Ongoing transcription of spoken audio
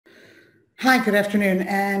Hi, good afternoon,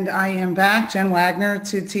 and I am back, Jen Wagner,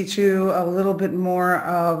 to teach you a little bit more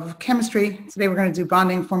of chemistry. Today we're going to do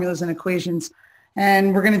bonding formulas and equations,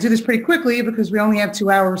 and we're going to do this pretty quickly because we only have 2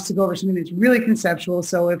 hours to go over something that's really conceptual.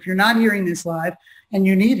 So if you're not hearing this live and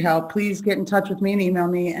you need help, please get in touch with me and email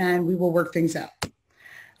me, and we will work things out.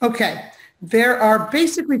 Okay, there are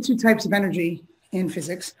basically two types of energy in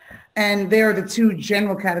physics, and they are the two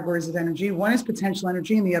general categories of energy. One is potential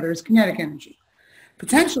energy, and the other is kinetic energy.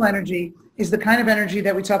 Potential energy is the kind of energy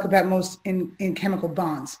that we talk about most in chemical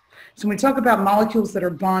bonds. So when we talk about molecules that are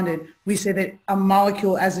bonded, we say that a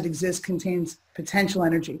molecule as it exists contains potential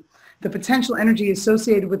energy. The potential energy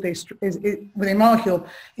associated with a molecule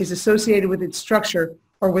is associated with its structure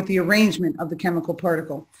or with the arrangement of the chemical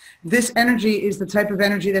particle. This energy is the type of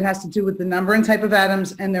energy that has to do with the number and type of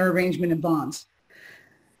atoms and their arrangement in bonds.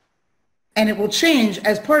 And it will change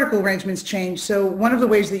as particle arrangements change. So one of the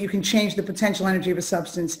ways that you can change the potential energy of a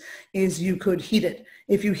substance is you could heat it.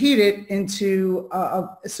 If you heat it into,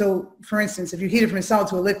 so for instance, if you heat it from a solid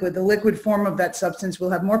to a liquid, the liquid form of that substance will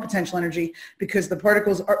have more potential energy because the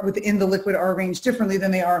particles within the liquid are arranged differently than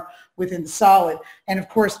they are within the solid. And of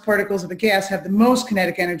course, particles of a gas have the most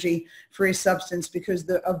kinetic energy for a substance because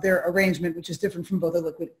of their arrangement, which is different from both a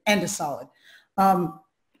liquid and a solid.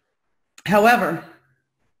 However,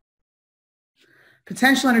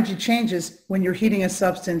 potential energy changes when you're heating a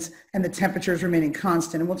substance and the temperature is remaining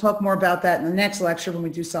constant. And we'll talk more about that in the next lecture when we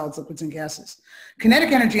do solids, liquids, and gases.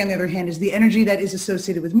 Kinetic energy, on the other hand, is the energy that is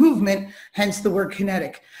associated with movement, hence the word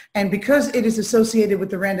kinetic. And because it is associated with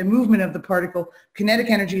the random movement of the particle, kinetic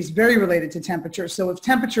energy is very related to temperature. So if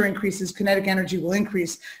temperature increases, kinetic energy will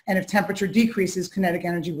increase. And if temperature decreases, kinetic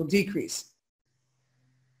energy will decrease.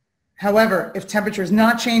 However, if temperature is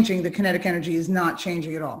not changing, the kinetic energy is not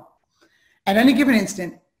changing at all. At any given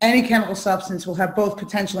instant, any chemical substance will have both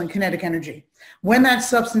potential and kinetic energy. When that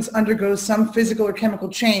substance undergoes some physical or chemical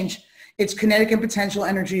change, its kinetic and potential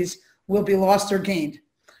energies will be lost or gained.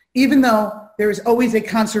 Even though there is always a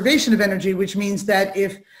conservation of energy, which means that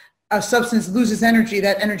if a substance loses energy,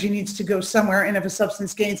 that energy needs to go somewhere, and if a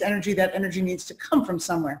substance gains energy, that energy needs to come from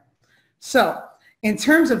somewhere. So, in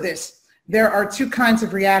terms of this, there are two kinds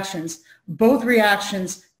of reactions. Both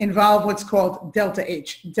reactions involve what's called delta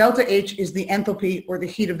H. Delta H is the enthalpy or the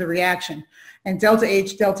heat of the reaction. And delta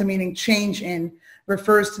H, delta meaning change in,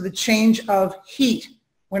 refers to the change of heat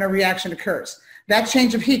when a reaction occurs. That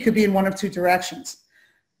change of heat could be in one of two directions.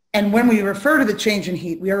 And when we refer to the change in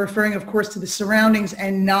heat, we are referring, of course, to the surroundings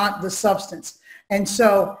and not the substance. And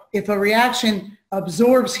so if a reaction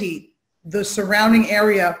absorbs heat, the surrounding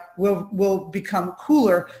area will become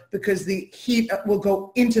cooler because the heat will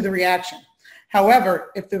go into the reaction.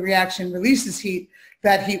 However, if the reaction releases heat,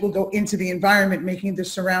 that heat will go into the environment, making the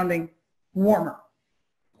surrounding warmer.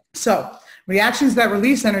 So reactions that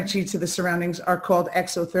release energy to the surroundings are called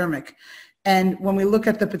exothermic. And when we look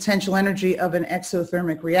at the potential energy of an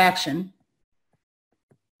exothermic reaction,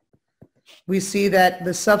 we see that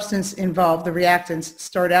the substance involved, the reactants,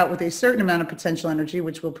 start out with a certain amount of potential energy,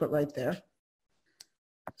 which we'll put right there.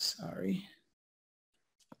 Sorry.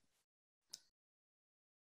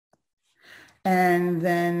 And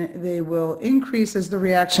then they will increase as the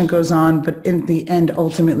reaction goes on, but in the end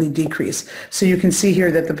ultimately decrease. So you can see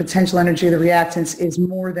here that the potential energy of the reactants is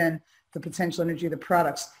more than the potential energy of the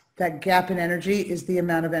products. That gap in energy is the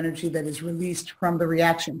amount of energy that is released from the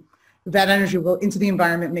reaction. That energy will go into the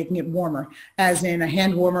environment, making it warmer, as in a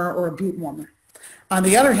hand warmer or a boot warmer. On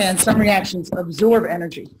the other hand, some reactions absorb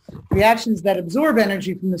energy. Reactions that absorb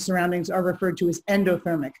energy from the surroundings are referred to as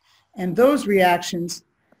endothermic. And those reactions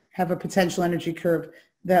have a potential energy curve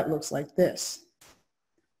that looks like this,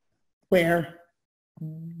 where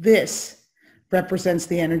this represents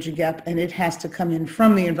the energy gap, and it has to come in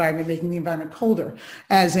from the environment, making the environment colder,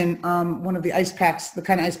 as in one of the ice packs, the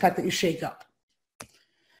kind of ice pack that you shake up.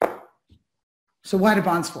 So why do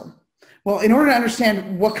bonds form? Well, in order to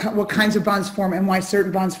understand what kinds of bonds form and why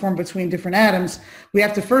certain bonds form between different atoms, we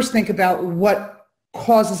have to first think about what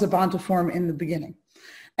causes a bond to form in the beginning.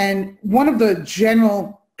 And one of the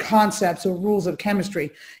general concepts or rules of chemistry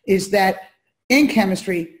is that in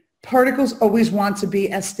chemistry, particles always want to be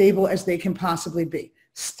as stable as they can possibly be.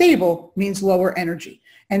 Stable means lower energy.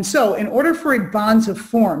 And so in order for a bond to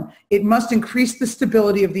form, it must increase the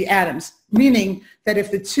stability of the atoms, meaning that if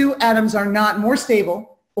the two atoms are not more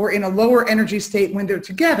stable or in a lower energy state when they're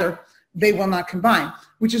together, they will not combine,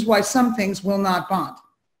 which is why some things will not bond.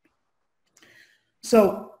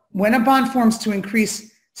 So when a bond forms to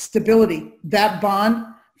increase stability, that bond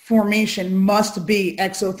formation must be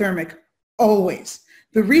exothermic, always.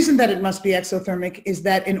 The reason that it must be exothermic is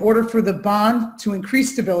that in order for the bond to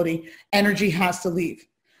increase stability, energy has to leave.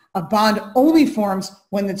 A bond only forms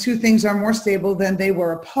when the two things are more stable than they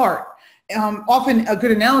were apart. Often a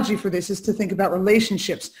good analogy for this is to think about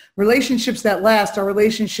relationships. Relationships that last are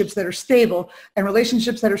relationships that are stable, and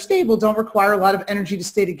relationships that are stable don't require a lot of energy to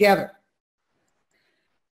stay together.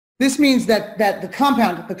 This means that the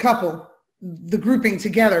compound, the couple, the grouping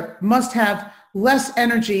together must have less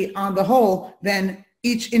energy on the whole than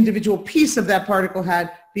each individual piece of that particle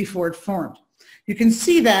had before it formed. You can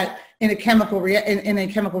see that in a chemical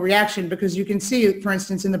reaction, because you can see, for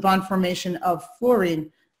instance, in the bond formation of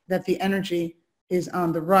fluorine, that the energy is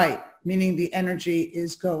on the right, meaning the energy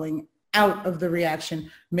is going out of the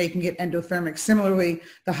reaction, making it endothermic. Similarly,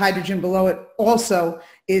 the hydrogen below it also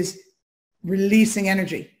is releasing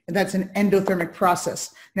energy, and that's an endothermic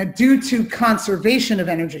process. Now, due to conservation of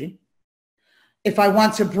energy, if I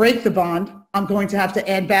want to break the bond, I'm going to have to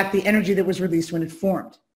add back the energy that was released when it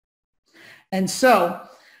formed. And so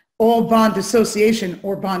all bond dissociation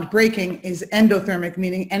or bond breaking is endothermic,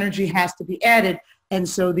 meaning energy has to be added. And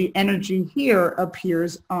so the energy here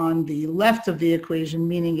appears on the left of the equation,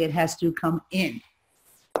 meaning it has to come in.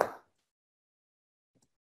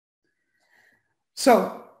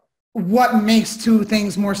 So what makes two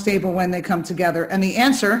things more stable when they come together? And the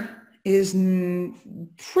answer is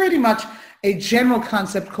pretty much a general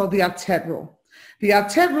concept called the octet rule. The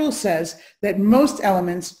octet rule says that most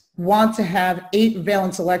elements want to have 8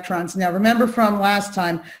 valence electrons. Now remember from last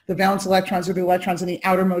time, the valence electrons are the electrons in the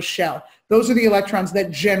outermost shell. Those are the electrons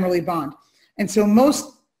that generally bond. And so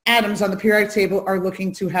most atoms on the periodic table are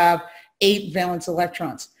looking to have 8 valence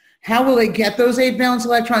electrons. How will they get those 8 valence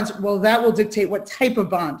electrons? Well, that will dictate what type of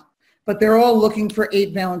bond, but they're all looking for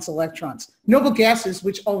 8 valence electrons. Noble gases,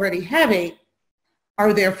 which already have 8,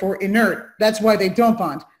 are therefore inert. That's why they don't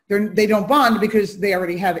bond. They don't bond because they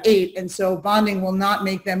already have 8, and so bonding will not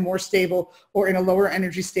make them more stable or in a lower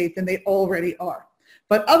energy state than they already are.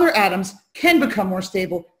 But other atoms can become more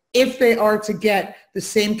stable if they are to get the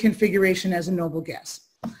same configuration as a noble gas.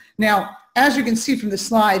 Now, as you can see from the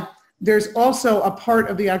slide, there's also a part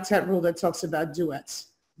of the octet rule that talks about duets.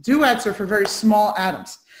 Duets are for very small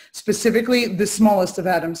atoms, specifically the smallest of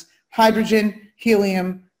atoms: hydrogen,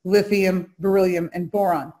 helium, lithium, beryllium, and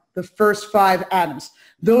boron. The first 5 atoms.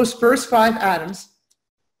 Those first 5 atoms,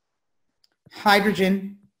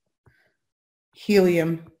 hydrogen,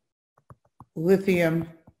 helium, lithium,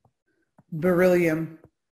 beryllium,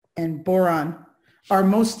 and boron, are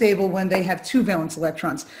most stable when they have 2 valence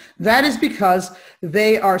electrons. That is because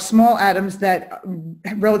they are small atoms that,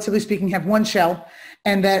 relatively speaking, have 1 shell,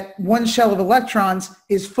 and that 1 shell of electrons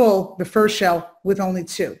is full, the first shell, with only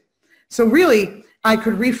 2. So really, I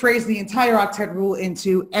could rephrase the entire octet rule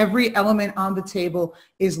into every element on the table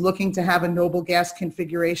is looking to have a noble gas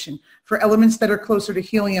configuration. For elements that are closer to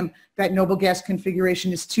helium, that noble gas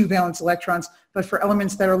configuration is 2 valence electrons, but for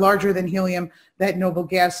elements that are larger than helium, that noble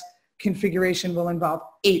gas configuration will involve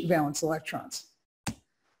 8 valence electrons.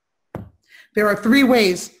 There are 3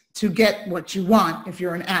 ways to get what you want if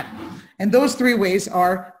you're an atom, and those 3 ways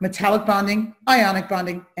are metallic bonding, ionic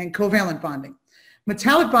bonding, and covalent bonding.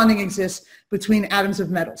 Metallic bonding exists between atoms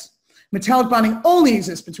of metals. Metallic bonding only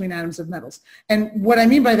exists between atoms of metals. And what I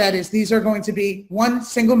mean by that is these are going to be one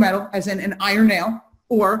single metal, as in an iron nail,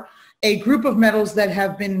 or a group of metals that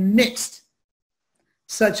have been mixed,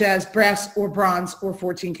 such as brass or bronze or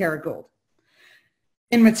 14 karat gold.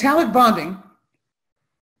 In metallic bonding,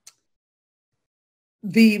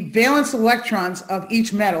 the valence electrons of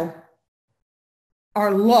each metal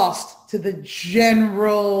are lost to the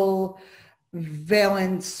general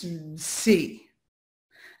valency.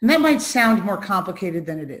 And that might sound more complicated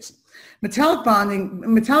than it is.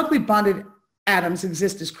 Metallically bonded atoms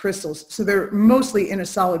exist as crystals, so they're mostly in a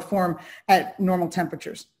solid form at normal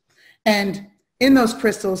temperatures. And in those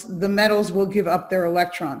crystals, the metals will give up their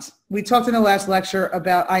electrons. We talked in the last lecture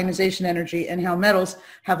about ionization energy and how metals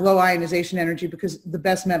have low ionization energy because the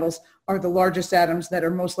best metals are the largest atoms that are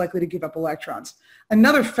most likely to give up electrons.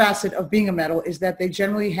 Another facet of being a metal is that they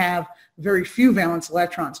generally have very few valence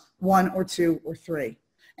electrons, 1 or 2 or 3,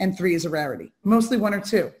 and 3 is a rarity, mostly 1 or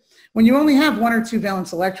 2. When you only have 1 or 2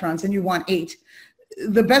 valence electrons and you want 8,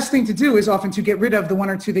 the best thing to do is often to get rid of the 1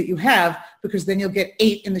 or 2 that you have, because then you'll get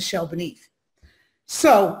 8 in the shell beneath.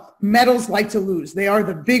 So metals like to lose. They are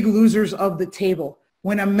the big losers of the table.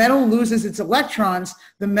 When a metal loses its electrons,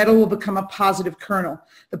 the metal will become a positive kernel.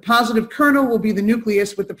 The positive kernel will be the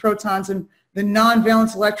nucleus with the protons and the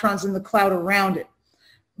non-valence electrons in the cloud around it,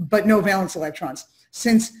 but no valence electrons.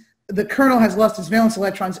 Since the kernel has lost its valence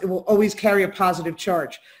electrons, it will always carry a positive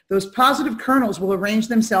charge. Those positive kernels will arrange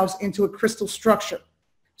themselves into a crystal structure,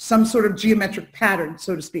 some sort of geometric pattern,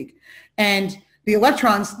 so to speak. And The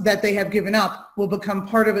electrons that they have given up will become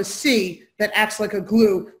part of a C that acts like a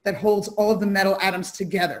glue that holds all of the metal atoms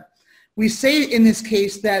together. We say in this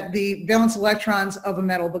case that the valence electrons of a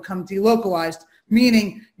metal become delocalized,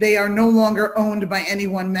 meaning they are no longer owned by any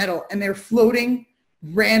one metal, and they're floating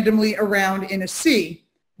randomly around in a sea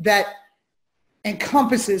that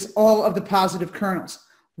encompasses all of the positive kernels.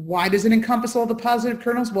 Why does it encompass all the positive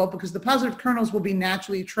kernels? Well, because the positive kernels will be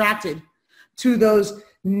naturally attracted to those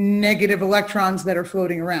negative electrons that are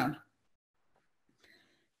floating around.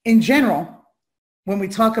 In general, when we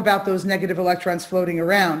talk about those negative electrons floating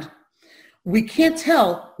around, we can't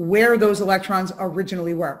tell where those electrons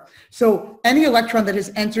originally were. So any electron that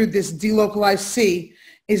has entered this delocalized C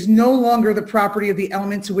is no longer the property of the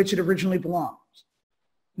element to which it originally belonged.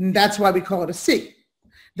 And that's why we call it a C.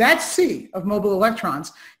 That C of mobile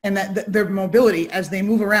electrons and that their mobility as they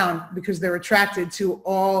move around because they're attracted to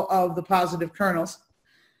all of the positive kernels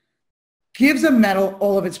gives a metal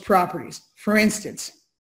all of its properties. For instance,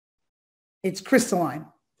 it's crystalline,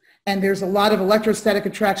 and there's a lot of electrostatic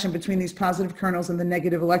attraction between these positive kernels and the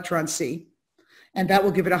negative electron C, and that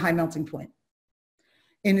will give it a high melting point.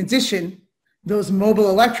 In addition, those mobile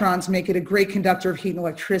electrons make it a great conductor of heat and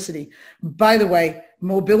electricity. By the way,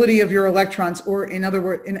 mobility of your electrons, or in other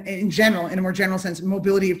words, in general, in a more general sense,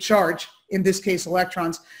 mobility of charge, in this case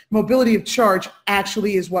electrons, mobility of charge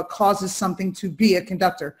actually is what causes something to be a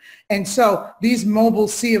conductor. And so these mobile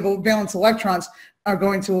C of valence electrons are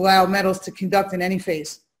going to allow metals to conduct in any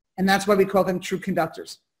phase. And that's why we call them true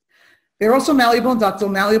conductors. They're also malleable and ductile.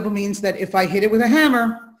 Malleable means that if I hit it with a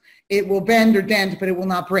hammer, it will bend or dent, but it will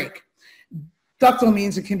not break. Ductile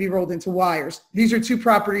means it can be rolled into wires. These are two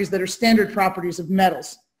properties that are standard properties of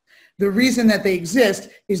metals. The reason that they exist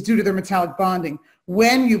is due to their metallic bonding.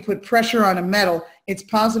 When you put pressure on a metal, its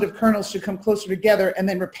positive kernels should come closer together and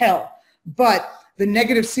then repel. But the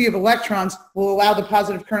negative C of electrons will allow the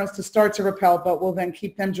positive kernels to start to repel, but will then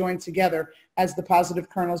keep them joined together as the positive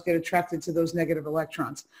kernels get attracted to those negative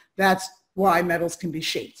electrons. That's why metals can be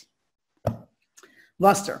shaped.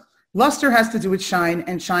 Luster. Luster has to do with shine,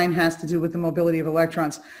 and shine has to do with the mobility of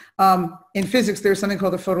electrons. In physics, there's something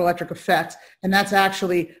called the photoelectric effect, and that's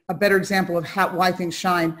actually a better example of why things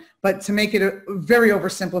shine. But to make it very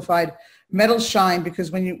oversimplified, metals shine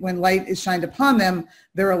because when light is shined upon them,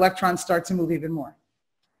 their electrons start to move even more.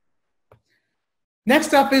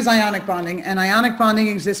 Next up is ionic bonding, and ionic bonding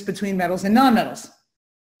exists between metals and nonmetals.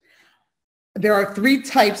 There are three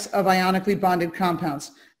types of ionically bonded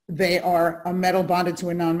compounds. They are a metal bonded to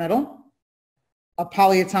a nonmetal, a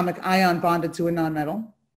polyatomic ion bonded to a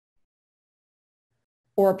nonmetal,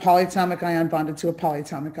 or a polyatomic ion bonded to a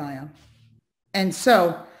polyatomic ion. And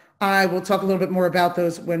so I will talk a little bit more about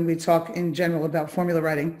those when we talk in general about formula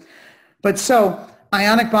writing. But so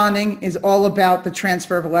ionic bonding is all about the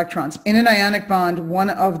transfer of electrons. In an ionic bond, one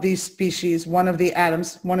of these species, one of the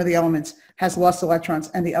atoms, one of the elements has lost electrons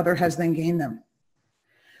and the other has then gained them.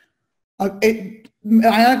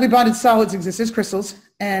 Ionically bonded solids exist as crystals,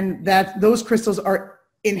 and that those crystals are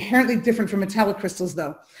inherently different from metallic crystals,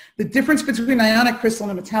 though. The difference between an ionic crystal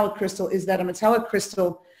and a metallic crystal is that a metallic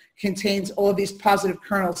crystal contains all of these positive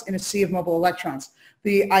kernels in a sea of mobile electrons.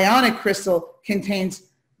 The ionic crystal contains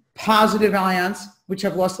positive ions, which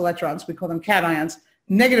have lost electrons. We call them cations.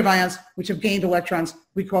 Negative ions, which have gained electrons.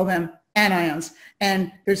 We call them anions.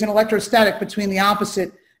 And there's an electrostatic between the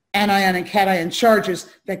opposite anion and cation charges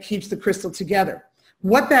that keeps the crystal together.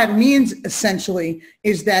 What that means essentially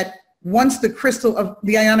is that once the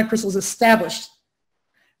ionic crystal is established,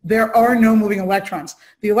 there are no moving electrons.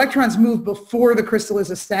 The electrons move before the crystal is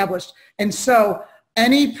established, and so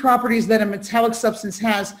any properties that a metallic substance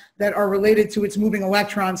has that are related to its moving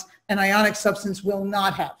electrons, an ionic substance will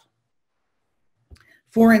not have.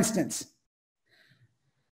 For instance,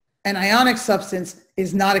 an ionic substance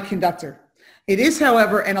is not a conductor. It is,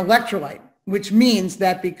 however, an electrolyte, which means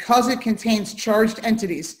that because it contains charged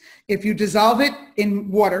entities, if you dissolve it in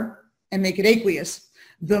water and make it aqueous,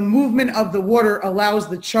 the movement of the water allows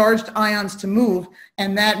the charged ions to move,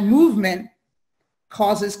 and that movement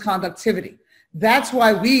causes conductivity. That's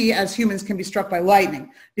why we as humans can be struck by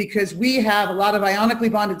lightning, because we have a lot of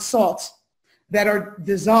ionically bonded salts that are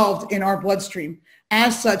dissolved in our bloodstream.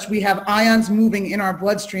 As such, we have ions moving in our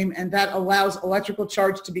bloodstream, and that allows electrical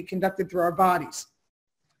charge to be conducted through our bodies.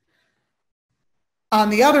 On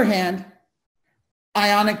the other hand,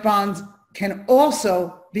 ionic bonds can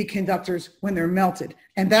also be conductors when they're melted.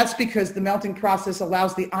 And that's because the melting process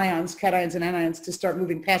allows the ions, cations and anions, to start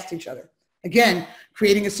moving past each other. Again,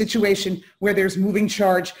 creating a situation where there's moving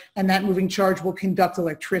charge, and that moving charge will conduct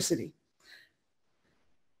electricity.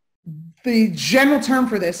 The general term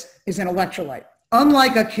for this is an electrolyte.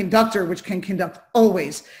 Unlike a conductor, which can conduct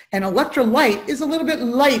always, an electrolyte is a little bit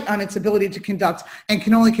light on its ability to conduct and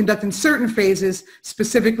can only conduct in certain phases,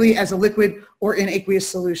 specifically as a liquid or in aqueous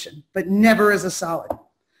solution, but never as a solid.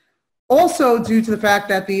 Also, due to the fact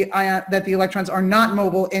that the electrons are not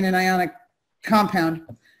mobile in an ionic compound,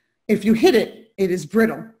 if you hit it, it is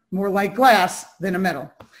brittle, more like glass than a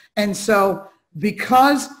metal. And so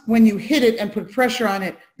because when you hit it and put pressure on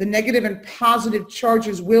it, the negative and positive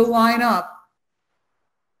charges will line up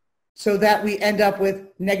so that we end up with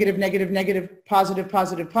negative, negative, negative, positive,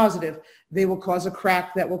 positive, positive. They will cause a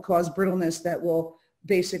crack that will cause brittleness that will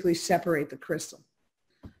basically separate the crystal.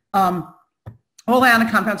 All ionic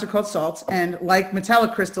compounds are called salts, and like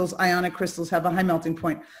metallic crystals, ionic crystals have a high melting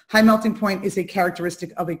point. High melting point is a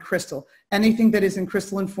characteristic of a crystal. Anything that is in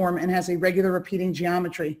crystalline form and has a regular repeating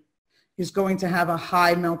geometry is going to have a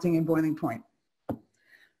high melting and boiling point.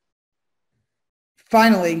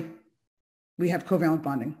 Finally, we have covalent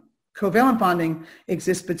bonding. Covalent bonding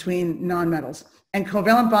exists between nonmetals, and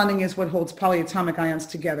covalent bonding is what holds polyatomic ions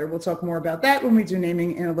together. We'll talk more about that when we do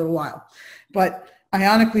naming in a little while. But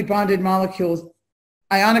ionically bonded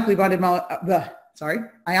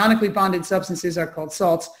substances are called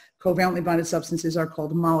salts. Covalently bonded substances are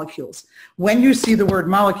called molecules. When you see the word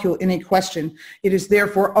molecule in a question, it is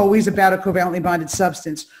therefore always about a covalently bonded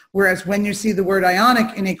substance, whereas when you see the word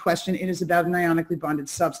ionic in a question, it is about an ionically bonded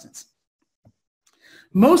substance.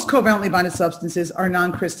 Most covalently bonded substances are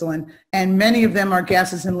non-crystalline, and many of them are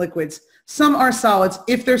gases and liquids. Some are solids.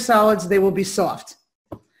 If they're solids, they will be soft.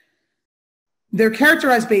 They're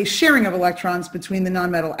characterized by a sharing of electrons between the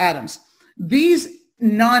nonmetal atoms. These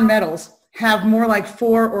nonmetals have more like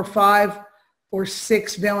 4 or 5 or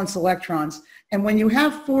 6 valence electrons. And when you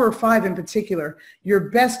have 4 or 5 in particular, you're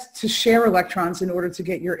best to share electrons in order to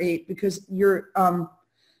get your 8, because you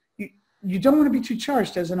don't want to be too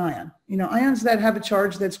charged as an ion. You know, ions that have a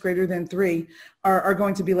charge that's greater than 3 are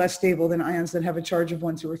going to be less stable than ions that have a charge of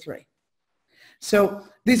 1, 2, or 3. So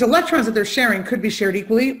these electrons that they're sharing could be shared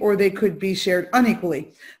equally, or they could be shared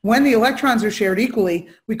unequally. When the electrons are shared equally,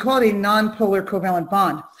 we call it a nonpolar covalent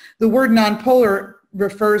bond. The word nonpolar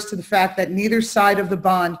refers to the fact that neither side of the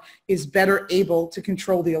bond is better able to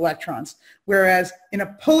control the electrons. Whereas in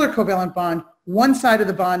a polar covalent bond, one side of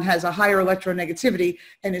the bond has a higher electronegativity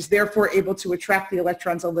and is therefore able to attract the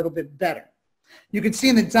electrons a little bit better. You can see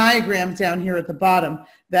in the diagram down here at the bottom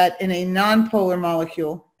that in a nonpolar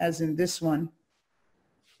molecule, as in this one,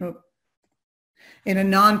 in a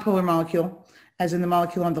nonpolar molecule, as in the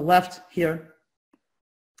molecule on the left here,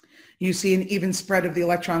 you see an even spread of the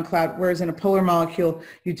electron cloud, whereas in a polar molecule,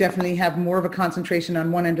 you definitely have more of a concentration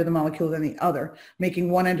on one end of the molecule than the other,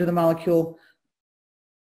 making one end of the molecule,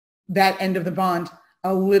 that end of the bond,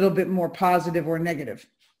 a little bit more positive or negative.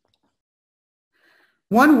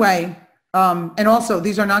 One way, and also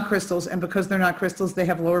these are not crystals, and because they're not crystals, they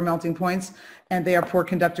have lower melting points, and they are poor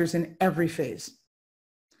conductors in every phase.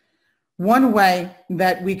 One way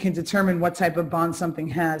that we can determine what type of bond something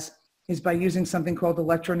has is by using something called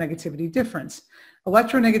electronegativity difference.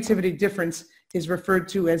 Electronegativity difference is referred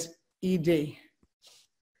to as ED.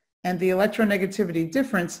 And the electronegativity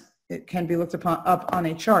difference, it can be looked up on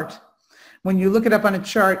a chart. When you look it up on a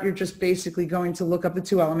chart, you're just basically going to look up the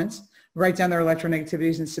two elements, write down their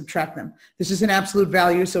electronegativities, and subtract them. This is an absolute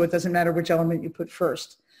value, so it doesn't matter which element you put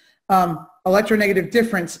first. Electronegative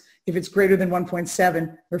difference, if it's greater than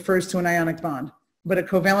 1.7, refers to an ionic bond, but a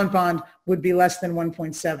covalent bond would be less than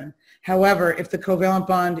 1.7. However, if the covalent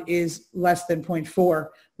bond is less than 0.4,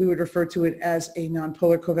 we would refer to it as a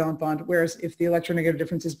nonpolar covalent bond, whereas if the electronegative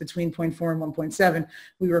difference is between 0.4 and 1.7,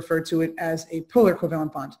 we refer to it as a polar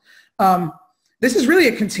covalent bond. This is really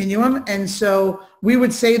a continuum, and so we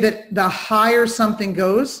would say that the higher something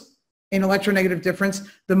goes in electronegative difference,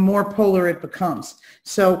 the more polar it becomes.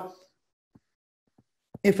 So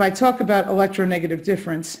if I talk about electronegative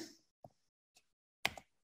difference,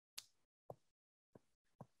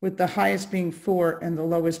 with the highest being 4 and the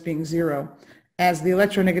lowest being 0, as the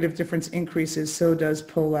electronegative difference increases, so does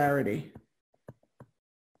polarity.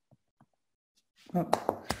 Oh,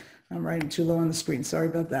 I'm writing too low on the screen, sorry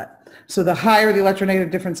about that. So the higher the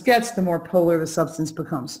electronegative difference gets, the more polar the substance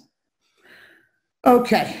becomes.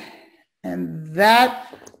 Okay, and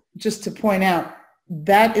that, just to point out,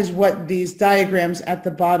 that is what these diagrams at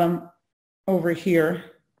the bottom over here,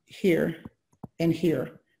 here, and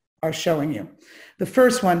here are showing you. The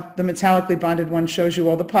first one, the metallically bonded one, shows you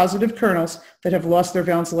all the positive kernels that have lost their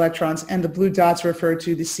valence electrons, and the blue dots refer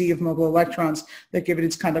to the sea of mobile electrons that give it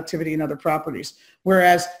its conductivity and other properties.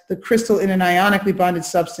 Whereas the crystal in an ionically bonded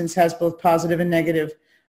substance has both positive and negative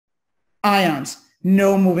ions,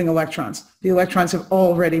 no moving electrons. The electrons have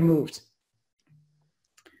already moved.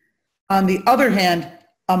 On the other hand,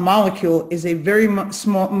 a molecule is a very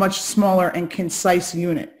much smaller and concise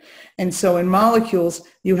unit. And so in molecules,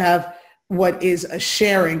 you have what is a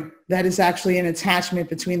sharing. That is actually an attachment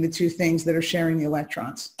between the two things that are sharing the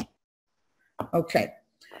electrons. Okay.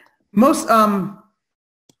 One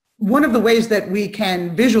of the ways that we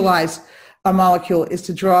can visualize a molecule is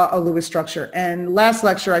to draw a Lewis structure. And last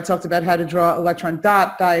lecture, I talked about how to draw electron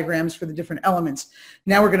dot diagrams for the different elements.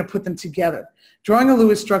 Now we're going to put them together. Drawing a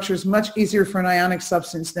Lewis structure is much easier for an ionic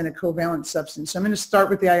substance than a covalent substance. So I'm going to start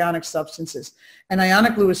with the ionic substances. An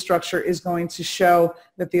ionic Lewis structure is going to show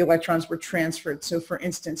that the electrons were transferred. So for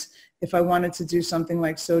instance, if I wanted to do something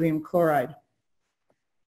like sodium chloride,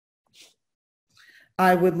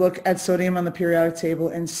 I would look at sodium on the periodic table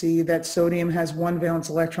and see that sodium has one valence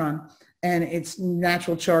electron and its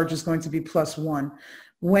natural charge is going to be +1.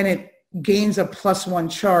 When it gains a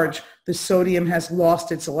 +1 charge, the sodium has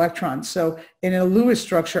lost its electron. So in a Lewis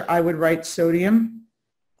structure, I would write sodium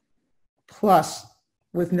plus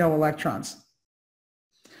with no electrons.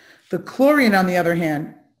 The chlorine, on the other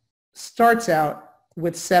hand, starts out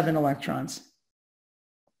with 7 electrons.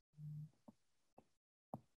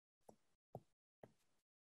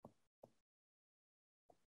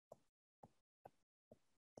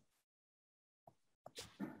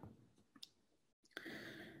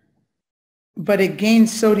 But it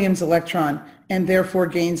gains sodium's electron and therefore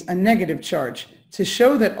gains a negative charge. To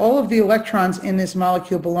show that all of the electrons in this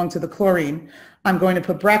molecule belong to the chlorine, I'm going to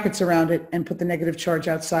put brackets around it and put the negative charge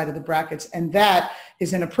outside of the brackets. And that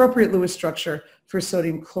is an appropriate Lewis structure for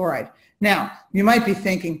sodium chloride. Now, you might be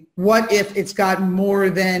thinking, what if it's got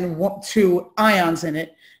more than 2 ions in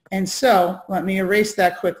it? And so let me erase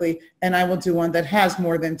that quickly, and I will do one that has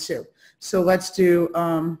more than 2. So let's do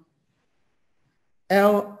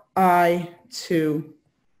Li2O.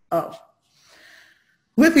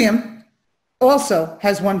 Lithium also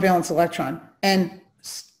has 1 valence electron, and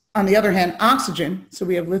on the other hand, oxygen, so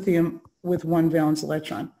we have lithium with 1 valence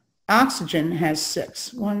electron. Oxygen has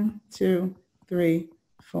 6. 1, 2, 3,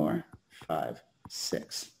 4, 5,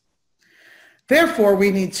 6. Therefore,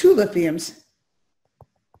 we need 2 lithiums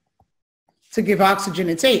to give oxygen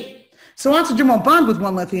its 8. So oxygen won't bond with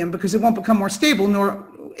 1 lithium because it won't become more stable, nor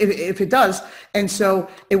if it does, and so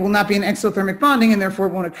it will not be an exothermic bonding, and therefore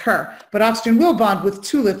it won't occur. But oxygen will bond with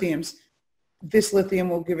 2 lithiums. This lithium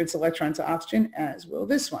will give its electron to oxygen, as will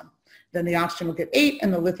this one. Then the oxygen will get 8,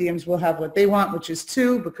 and the lithiums will have what they want, which is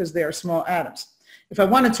 2, because they are small atoms. If I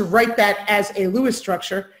wanted to write that as a Lewis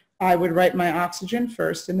structure, I would write my oxygen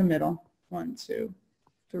first in the middle. 1, 2,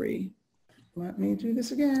 3. Let me do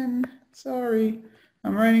this again. Sorry,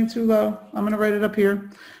 I'm writing too low. I'm going to write it up here.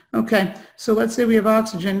 Okay, so let's say we have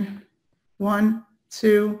oxygen. 1,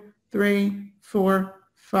 2, 3, 4,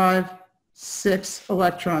 5, 6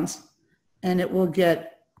 electrons. And it will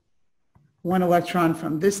get 1 electron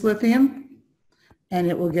from this lithium, and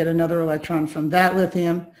it will get another electron from that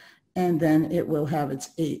lithium, and then it will have its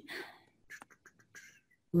 8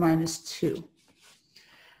 minus 2.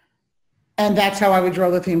 And that's how I would draw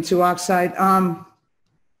lithium 2 oxide.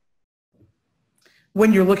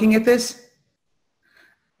 When you're looking at this,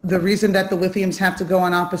 the reason that the lithiums have to go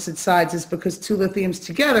on opposite sides is because 2 lithiums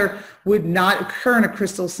together would not occur in a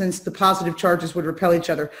crystal, since the positive charges would repel each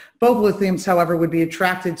other. Both lithiums, however, would be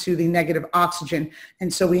attracted to the negative oxygen,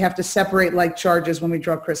 and so we have to separate like charges when we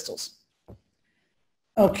draw crystals.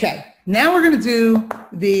 Okay, now we're going to do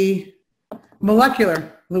the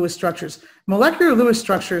molecular Lewis structures. Molecular Lewis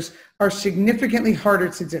structures are significantly harder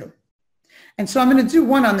to do. And so I'm going to do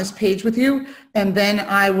one on this page with you, and then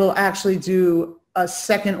I will actually do a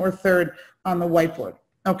second or third on the whiteboard.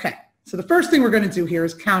 Okay, so the first thing we're going to do here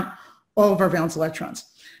is count all of our valence electrons.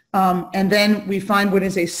 And then we find what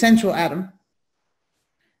is a central atom,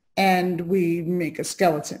 and we make a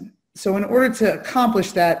skeleton. So in order to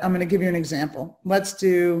accomplish that, I'm going to give you an example. Let's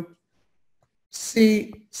do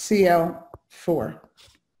CCl4.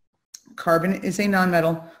 Carbon is a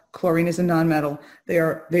nonmetal, chlorine is a nonmetal.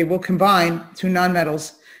 They will combine 2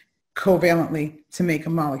 nonmetals covalently to make a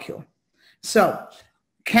molecule. So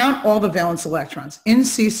count all the valence electrons. In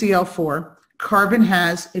CCl4, carbon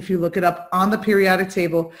has, if you look it up on the periodic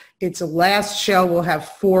table, its last shell will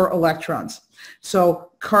have 4 electrons. So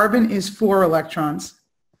carbon is 4 electrons,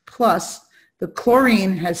 plus the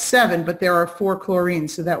chlorine has 7, but there are 4 chlorines,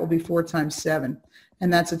 so that will be 4 times 7,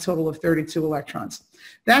 and that's a total of 32 electrons.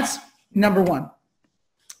 That's number 1.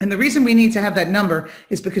 And the reason we need to have that number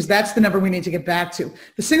is because that's the number we need to get back to.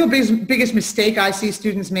 The single biggest mistake I see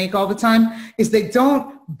students make all the time is they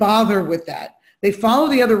don't bother with that. They follow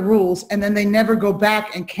the other rules, and then they never go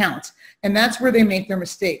back and count. And that's where they make their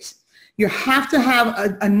mistakes. You have to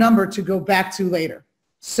have a number to go back to later.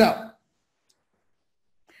 So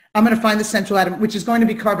I'm going to find the central atom, which is going to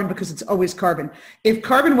be carbon because it's always carbon. If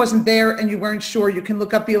carbon wasn't there and you weren't sure, you can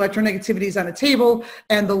look up the electronegativities on a table,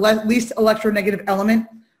 and the least electronegative element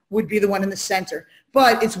would be the one in the center.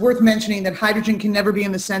 But it's worth mentioning that hydrogen can never be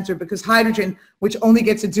in the center because hydrogen, which only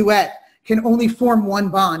gets a duet, can only form one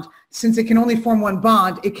bond. Since it can only form one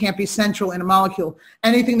bond, it can't be central in a molecule.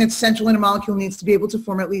 Anything that's central in a molecule needs to be able to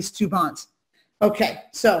form at least 2 bonds. Okay,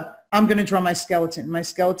 so I'm going to draw my skeleton. My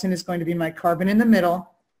skeleton is going to be my carbon in the middle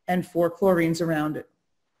and 4 chlorines around it.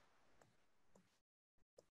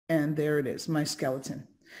 And there it is, my skeleton.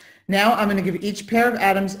 Now I'm going to give each pair of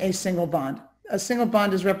atoms a single bond. A single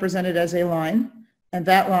bond is represented as a line, and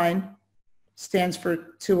that line stands for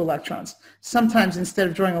 2 electrons. Sometimes instead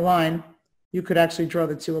of drawing a line, you could actually draw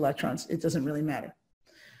the 2 electrons. It doesn't really matter.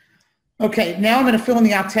 Okay, now I'm going to fill in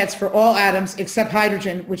the octets for all atoms except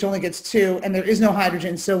hydrogen, which only gets 2, and there is no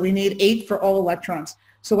hydrogen, so we need 8 for all electrons.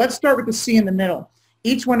 So let's start with the C in the middle.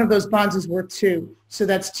 Each one of those bonds is worth 2, so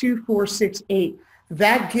that's 2, 4, 6, 8.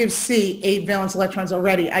 That gives C 8 valence electrons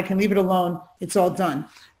already. I can leave it alone. It's all done.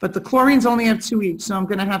 But the chlorines only have 2 each, so I'm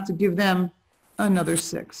going to have to give them another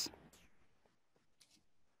 6.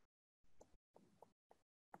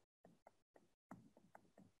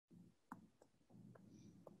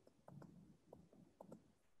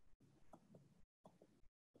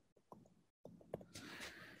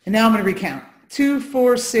 And now I'm going to recount. 2,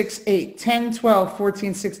 4, 6, 8, 10, 12,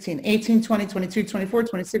 14, 16, 18, 20, 22, 24,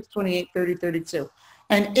 26, 28, 30, 32.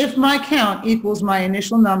 And if my count equals my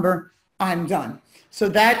initial number, I'm done. So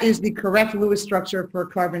that is the correct Lewis structure for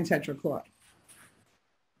carbon tetrachloride.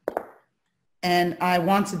 And I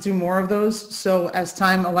want to do more of those. So as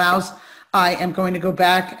time allows, I am going to go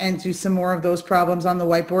back and do some more of those problems on the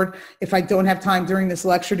whiteboard. If I don't have time during this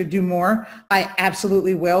lecture to do more, I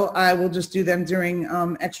absolutely will. I will just do them during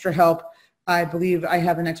extra help. I believe I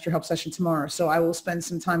have an extra help session tomorrow, so I will spend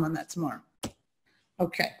some time on that tomorrow.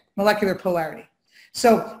 Okay, molecular polarity.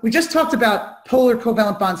 So we just talked about polar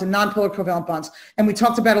covalent bonds and non-polar covalent bonds, and we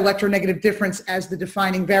talked about electronegative difference as the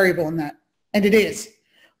defining variable in that, and it is.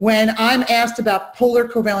 When I'm asked about polar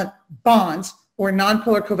covalent bonds or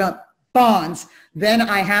non-polar covalent bonds, then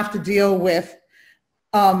I have to deal with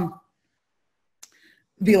the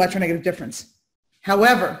electronegative difference.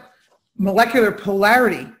 However, molecular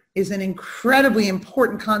polarity is an incredibly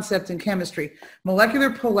important concept in chemistry. Molecular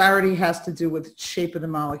polarity has to do with shape of the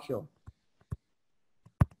molecule.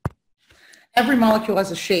 Every molecule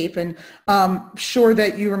has a shape, and sure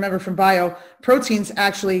that you remember from bio, proteins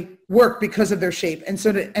actually work because of their shape, and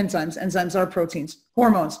so do enzymes. Enzymes are proteins.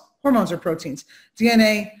 Hormones are proteins.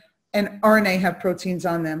 DNA and RNA have proteins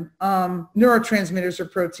on them. Neurotransmitters are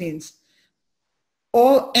proteins.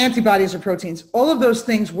 All antibodies are proteins. All of those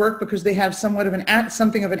things work because they have somewhat of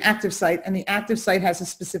something of an active site, and the active site has a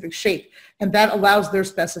specific shape, and that allows their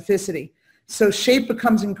specificity. So shape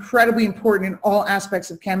becomes incredibly important in all aspects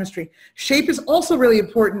of chemistry. Shape is also really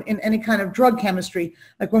important in any kind of drug chemistry,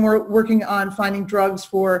 like when we're working on finding drugs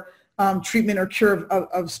for treatment or cure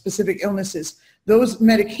of specific illnesses. Those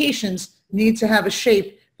medications need to have a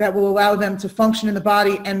shape that will allow them to function in the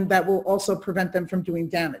body and that will also prevent them from doing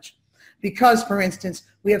damage. Because, for instance,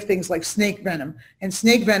 we have things like snake venom, and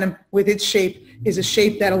snake venom with its shape is a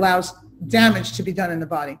shape that allows damage to be done in the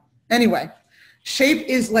body. Anyway, shape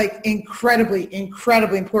is like incredibly,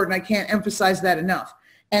 incredibly important. I can't emphasize that enough.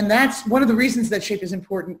 And that's one of the reasons that shape is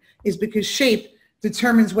important, is because shape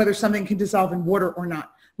determines whether something can dissolve in water or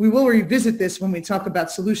not. We will revisit this when we talk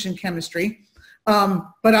about solution chemistry,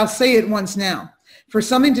 but I'll say it once now. For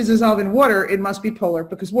something to dissolve in water, it must be polar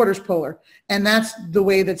because water's polar, and that's the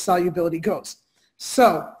way that solubility goes.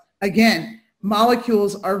 So again,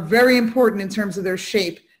 molecules are very important in terms of their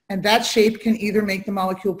shape, and that shape can either make the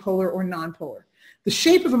molecule polar or nonpolar. The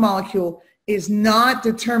shape of a molecule is not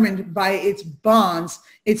determined by its bonds,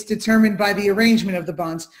 it's determined by the arrangement of the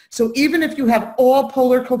bonds. So even if you have all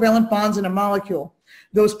polar covalent bonds in a molecule,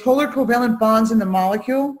 those polar covalent bonds in the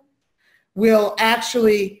molecule will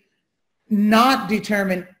actually not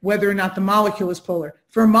determine whether or not the molecule is polar.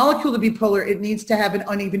 For a molecule to be polar, it needs to have an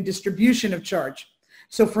uneven distribution of charge.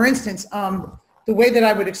 So for instance, the way that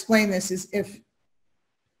I would explain this is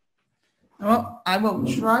well, I will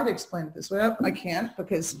try to explain it this way. I can't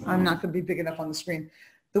because I'm not going to be big enough on the screen.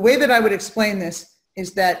 The way that I would explain this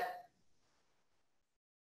is that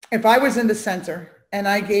if I was in the center and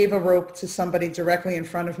I gave a rope to somebody directly in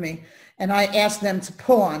front of me and I asked them to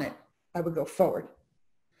pull on it, I would go forward.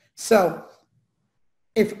 So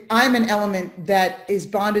if I'm an element that is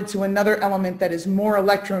bonded to another element that is more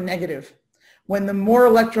electronegative, when the more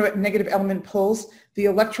electronegative element pulls, the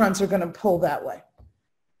electrons are going to pull that way.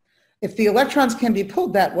 If the electrons can be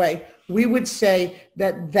pulled that way, we would say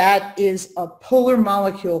that that is a polar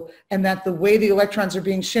molecule and that the way the electrons are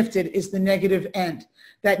being shifted is the negative end.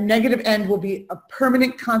 That negative end will be a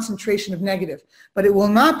permanent concentration of negative, but it will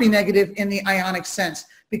not be negative in the ionic sense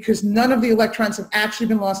because none of the electrons have actually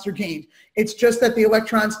been lost or gained. It's just that the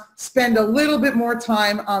electrons spend a little bit more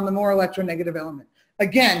time on the more electronegative element.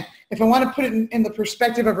 Again, if I want to put it in the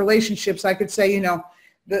perspective of relationships, I could say,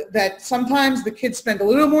 that sometimes the kids spend a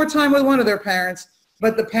little more time with one of their parents,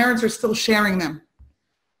 but the parents are still sharing them.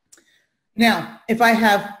 Now, if I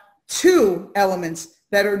have two elements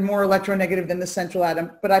that are more electronegative than the central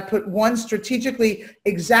atom, but I put one strategically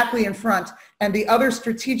exactly in front and the other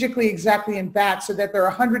strategically exactly in back so that they're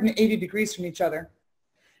 180 degrees from each other.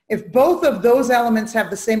 If both of those elements have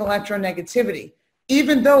the same electronegativity,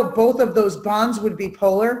 even though both of those bonds would be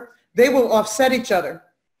polar, they will offset each other.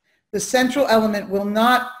 The central element will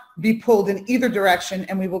not be pulled in either direction,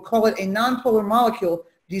 and we will call it a nonpolar molecule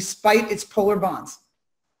despite its polar bonds.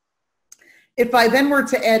 If I then were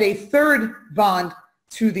to add a third bond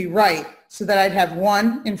to the right, so that I'd have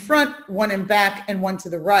one in front, one in back, and one to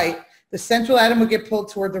the right, the central atom would get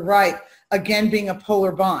pulled toward the right, again being a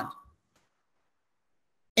polar bond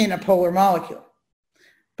in a polar molecule.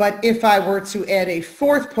 But if I were to add a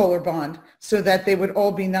fourth polar bond so that they would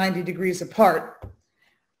all be 90 degrees apart,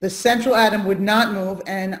 the central atom would not move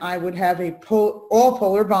and I would have all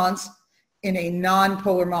polar bonds in a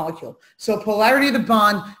non-polar molecule. So polarity of the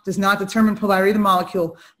bond does not determine polarity of the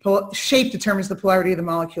molecule. Shape determines the polarity of the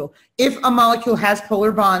molecule. If a molecule has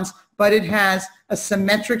polar bonds, but it has a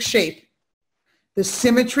symmetric shape, the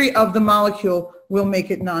symmetry of the molecule will make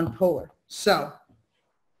it nonpolar. So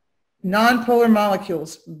nonpolar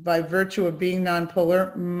molecules, by virtue of being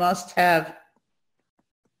nonpolar, must have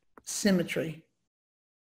symmetry.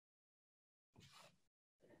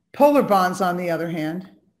 Polar bonds, on the other hand,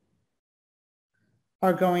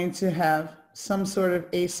 are going to have some sort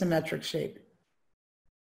of asymmetric shape.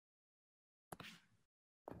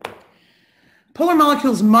 Polar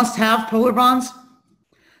molecules must have polar bonds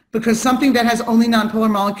because something that has only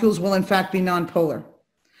nonpolar molecules will in fact be nonpolar.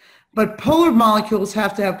 But polar molecules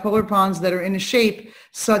have to have polar bonds that are in a shape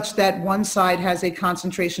such that one side has a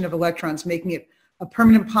concentration of electrons, making it a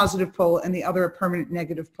permanent positive pole and the other a permanent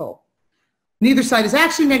negative pole. Neither side is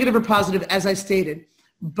actually negative or positive, as I stated,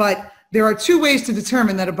 but there are two ways to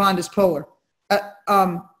determine that a bond is polar.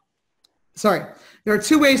 There are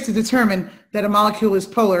two ways to determine that a molecule is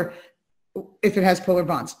polar if it has polar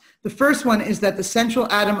bonds. The first one is that the central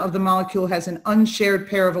atom of the molecule has an unshared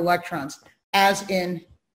pair of electrons, as in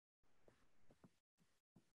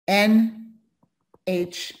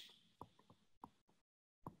NH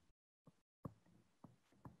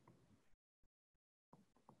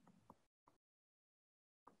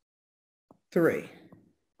three.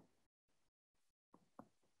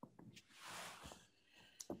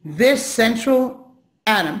 This central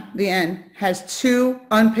atom, the N, has two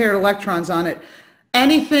unpaired electrons on it.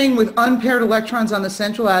 Anything with unpaired electrons on the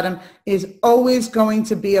central atom is always going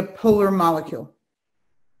to be a polar molecule.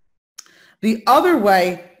 The other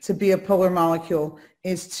way to be a polar molecule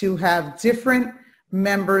is to have different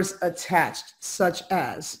members attached, such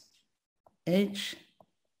as H,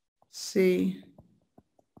 C,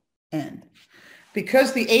 N.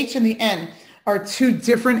 Because the H and the N are two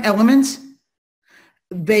different elements,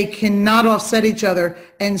 they cannot offset each other,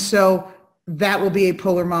 and so that will be a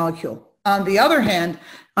polar molecule. On the other hand,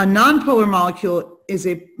 a nonpolar molecule is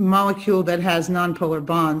a molecule that has nonpolar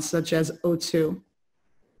bonds, such as O2.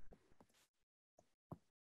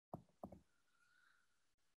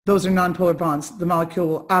 Those are nonpolar bonds. The molecule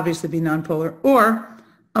will obviously be nonpolar. Or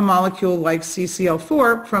a molecule like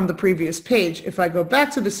CCl4 from the previous page. If I go back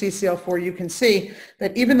to the CCl4, you can see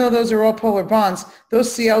that even though those are all polar bonds,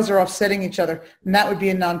 those Cl's are offsetting each other, and that would be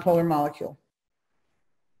a nonpolar molecule.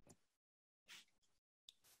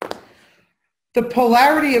 The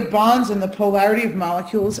polarity of bonds and the polarity of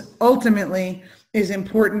molecules ultimately is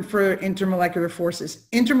important for intermolecular forces.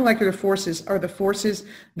 Intermolecular forces are the forces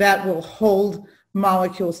that will hold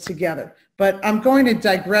molecules together. But I'm going to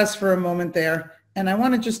digress for a moment there, and I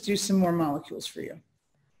want to just do some more molecules for you.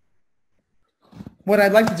 What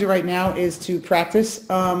I'd like to do right now is to practice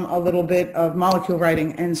a little bit of molecule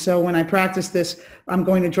writing. And so when I practice this, I'm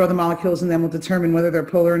going to draw the molecules and then we'll determine whether they're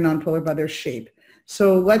polar or nonpolar by their shape.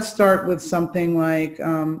 So let's start with something like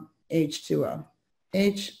H2O.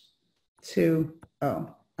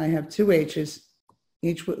 H2O. I have two H's,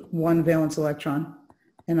 each with one valence electron,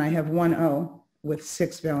 and I have one O with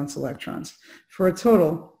 6 valence electrons, for a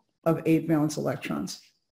total of 8 valence electrons.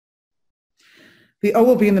 The O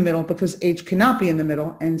will be in the middle because H cannot be in the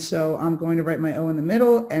middle. And so I'm going to write my O in the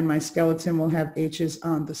middle, and my skeleton will have H's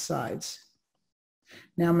on the sides.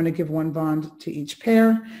 Now I'm going to give one bond to each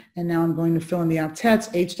pair, and now I'm going to fill in the octets.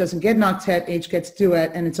 H doesn't get an octet, H gets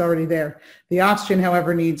duet, and it's already there. The oxygen,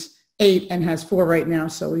 however, needs 8 and has 4 right now,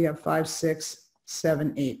 so we have 5, 6,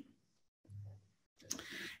 7, 8.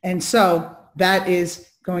 And so that is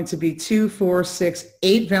going to be 2, 4, 6,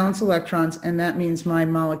 8 valence electrons, and that means my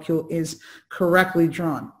molecule is correctly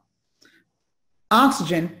drawn.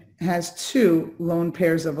 Oxygen has 2 lone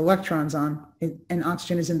pairs of electrons on it, and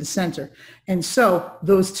oxygen is in the center. And so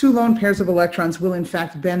those 2 lone pairs of electrons will in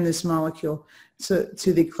fact bend this molecule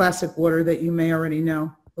to the classic water that you may already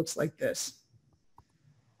know. Looks like this.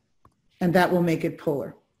 And that will make it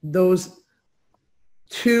polar. Those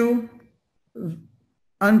 2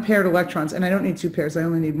 unpaired electrons, and I don't need 2 pairs, I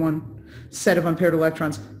only need 1 set of unpaired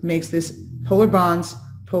electrons, makes this polar bonds,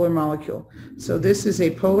 polar molecule. So this is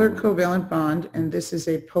a polar covalent bond, and this is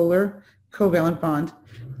a polar covalent bond,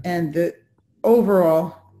 and the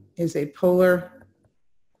overall is a polar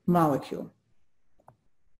molecule.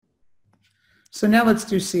 So now let's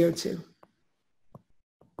do CO2.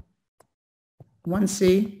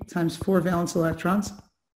 1C times 4 valence electrons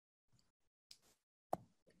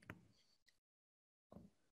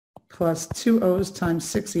plus 2 O's times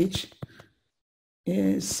 6 each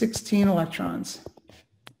is 16 electrons.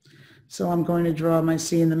 So I'm going to draw my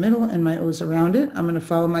C in the middle and my O's around it. I'm going to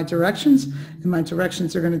follow my directions, and my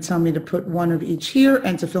directions are going to tell me to put 1 of each here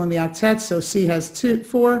and to fill in the octets. So C has 2,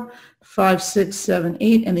 4, 5, 6, 7,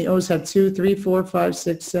 8, and the O's have 2, 3, 4, 5,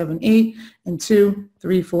 6, 7, 8, and 2,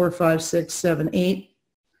 3, 4, 5, 6, 7, 8.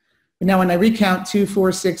 And now when I recount 2,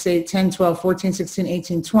 4, 6, 8, 10, 12, 14, 16,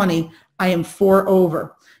 18, 20, I am 4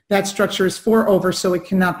 over. That structure is 4 over, so it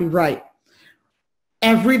cannot be right.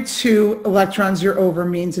 Every 2 electrons you're over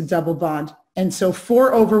means a double bond. And so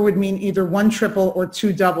 4 over would mean either 1 triple or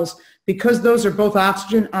 2 doubles. Because those are both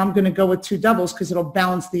oxygen, I'm going to go with 2 doubles because it'll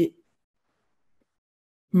balance the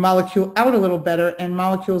molecule out a little better. And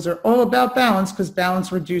molecules are all about balance because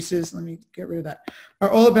balance reduces, let me get rid of that, are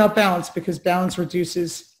all about balance because balance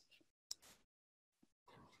reduces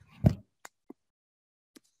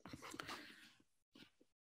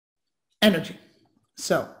energy.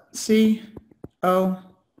 So C, O,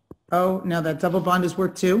 O, now that double bond is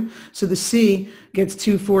worth 2. So the C gets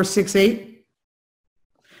 2, 4, 6, 8.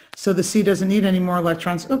 So the C doesn't need any more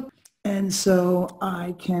electrons. Oh. And so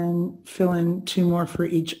I can fill in 2 more for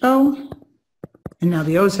each O. And now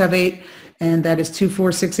the O's have 8. And that is 2,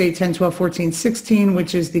 4, 6, 8, 10, 12, 14, 16,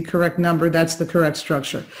 which is the correct number. That's the correct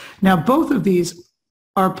structure. Now both of these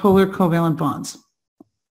are polar covalent bonds.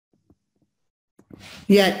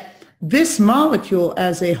 Yet this molecule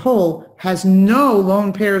as a whole has no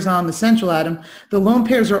lone pairs on the central atom. The lone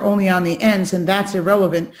pairs are only on the ends, and that's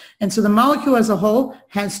irrelevant. And so the molecule as a whole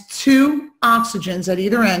has 2 oxygens at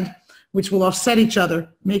either end, which will offset each other,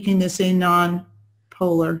 making this a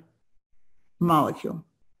non-polar molecule.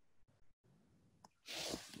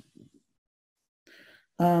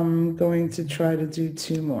 I'm going to try to do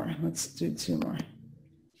 2 more. Let's do 2 more.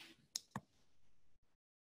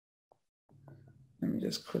 Let me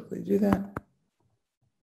just quickly do that.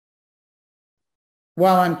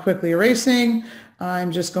 While I'm quickly erasing,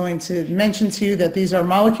 I'm just going to mention to you that these are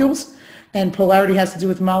molecules, and polarity has to do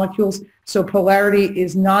with molecules. So polarity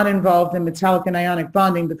is not involved in metallic and ionic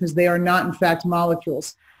bonding because they are not, in fact,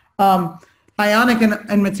 molecules. Ionic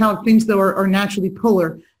and metallic things, though, are naturally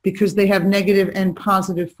polar because they have negative and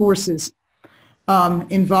positive forces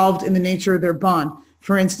involved in the nature of their bond.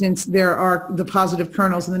 For instance, there are the positive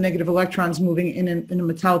kernels and the negative electrons moving in a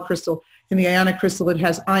metallic crystal. In the ionic crystal, it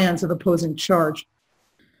has ions of opposing charge.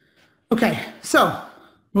 Okay, so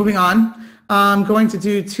moving on. I'm going to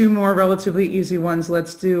do 2 more relatively easy ones.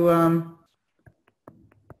 Let's do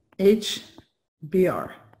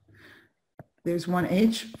HBr. There's 1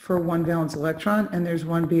 H for 1 valence electron, and there's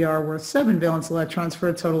 1 Br worth 7 valence electrons for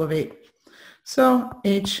a total of 8. So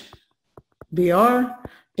HBr.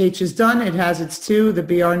 H is done. It has its 2. The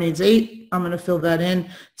Br needs 8. I'm going to fill that in.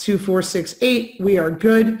 2, 4, 6, 8. We are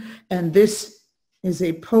good. And this is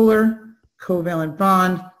a polar covalent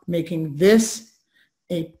bond, making this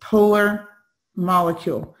a polar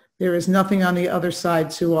molecule. There is nothing on the other side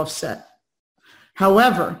to offset.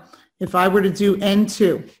 However, if I were to do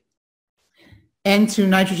N2,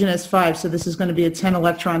 nitrogen has 5, so this is going to be a 10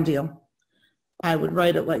 electron deal. I would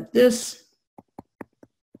write it like this.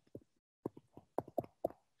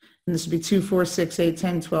 And this would be 2, 4, 6, 8,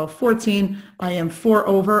 10, 12, 14. I am 4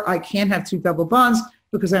 over. I can't have 2 double bonds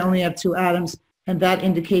because I only have 2 atoms. And that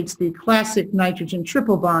indicates the classic nitrogen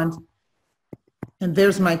triple bond. And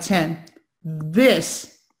there's my 10.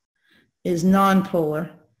 This is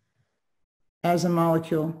nonpolar as a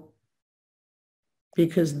molecule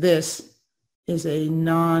because this is a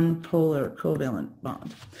nonpolar covalent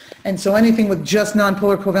bond. And so anything with just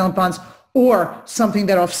nonpolar covalent bonds or something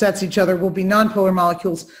that offsets each other will be nonpolar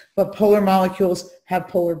molecules, but polar molecules have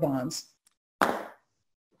polar bonds.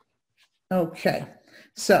 Okay,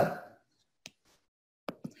 so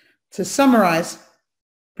to summarize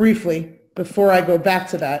briefly, before I go back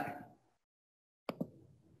to that,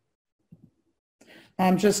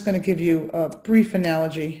 I'm just going to give you a brief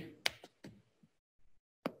analogy.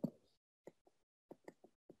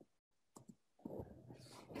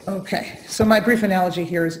 Okay, so my brief analogy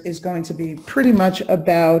here is going to be pretty much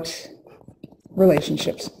about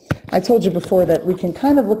relationships. I told you before that we can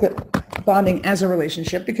kind of look at bonding as a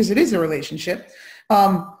relationship because it is a relationship,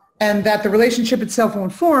 and that the relationship itself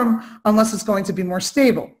won't form unless it's going to be more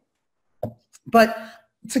stable. But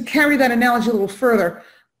to carry that analogy a little further,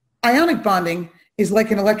 ionic bonding is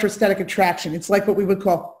like an electrostatic attraction. It's like what we would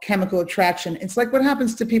call chemical attraction. It's like what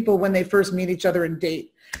happens to people when they first meet each other and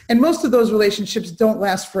date. And most of those relationships don't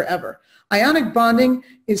last forever. Ionic bonding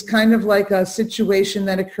is kind of like a situation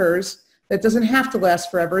that occurs that doesn't have to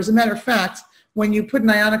last forever. As a matter of fact, when you put an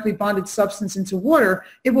ionically bonded substance into water,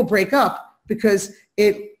 it will break up because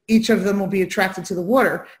each of them will be attracted to the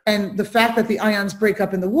water. And the fact that the ions break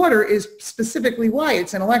up in the water is specifically why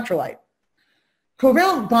it's an electrolyte.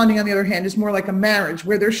 Covalent bonding, on the other hand, is more like a marriage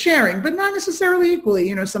where they're sharing, but not necessarily equally.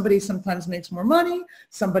 You know, somebody sometimes makes more money,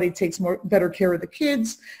 somebody takes better care of the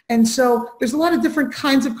kids. And so there's a lot of different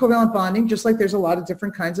kinds of covalent bonding, just like there's a lot of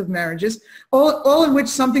different kinds of marriages, all in which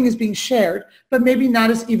something is being shared, but maybe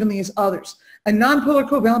not as evenly as others. A nonpolar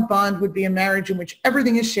covalent bond would be a marriage in which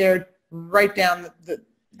everything is shared right down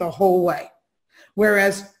the whole way.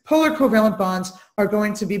 Whereas polar covalent bonds are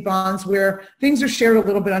going to be bonds where things are shared a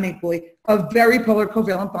little bit unequally. A very polar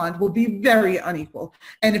covalent bond will be very unequal.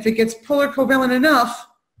 And if it gets polar covalent enough,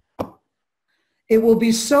 it will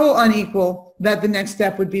be so unequal that the next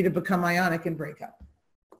step would be to become ionic and break up.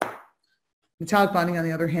 Metallic bonding, on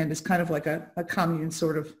the other hand, is kind of like a commune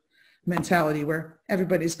sort of mentality where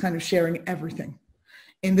everybody's kind of sharing everything.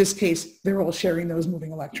 In this case, they're all sharing those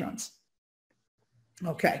moving electrons.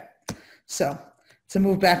 Okay, so to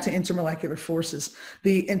move back to intermolecular forces,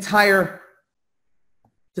 the entire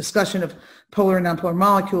discussion of polar and nonpolar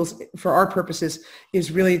molecules for our purposes is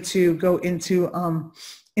really to go into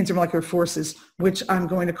intermolecular forces, which I'm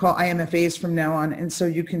going to call IMFAs from now on. And so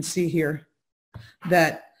you can see here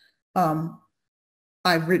that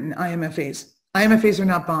I've written IMFAs. IMFAs are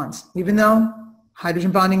not bonds. Even though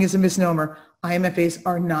hydrogen bonding is a misnomer, IMFAs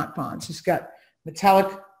are not bonds. You've got metallic,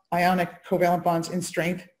 ionic, covalent bonds in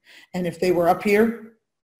strength. And if they were up here,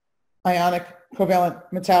 ionic, covalent,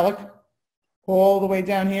 metallic, all the way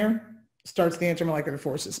down here, starts the intermolecular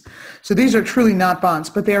forces. So these are truly not bonds,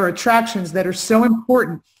 but they are attractions that are so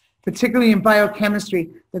important, particularly in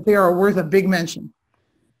biochemistry, that they are worth a big mention.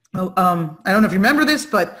 I don't know if you remember this,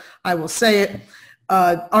 but I will say it.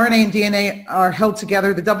 RNA and DNA are held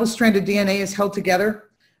together. The double-stranded DNA is held together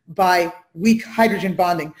by weak hydrogen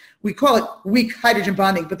bonding. We call it weak hydrogen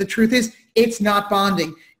bonding, but the truth is it's not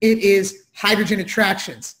bonding. It is hydrogen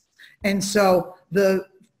attractions. And so the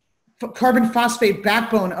carbon phosphate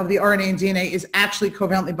backbone of the RNA and DNA is actually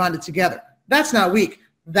covalently bonded together. That's not weak.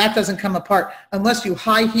 That doesn't come apart unless you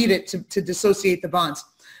high heat it to dissociate the bonds.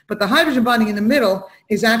 But the hydrogen bonding in the middle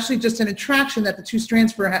is actually just an attraction that the two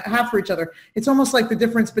strands have for each other. It's almost like the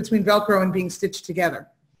difference between Velcro and being stitched together.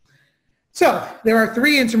 So there are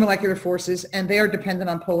three intermolecular forces, and they are dependent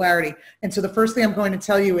on polarity. And so the first thing I'm going to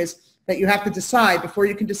tell you is that you have to decide, before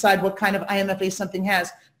you can decide what kind of IMFA something has,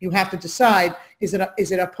 you have to decide, is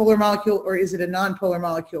it a polar molecule or is it a nonpolar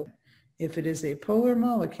molecule? If it is a polar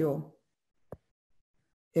molecule,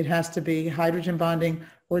 it has to be hydrogen bonding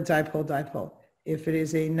or dipole-dipole. If it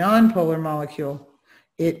is a nonpolar molecule,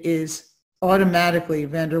 it is automatically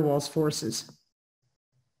van der Waals forces.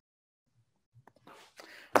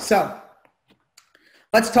 So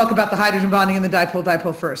let's talk about the hydrogen bonding and the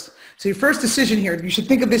dipole-dipole first. So your first decision here, you should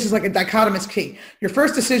think of this as like a dichotomous key. Your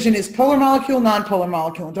first decision is polar molecule, nonpolar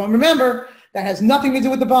molecule. And don't remember, that has nothing to do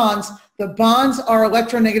with the bonds. The bonds are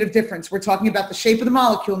electronegative difference. We're talking about the shape of the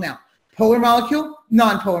molecule now. Polar molecule,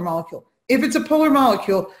 nonpolar molecule. If it's a polar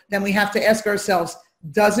molecule, then we have to ask ourselves,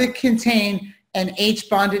 does it contain an H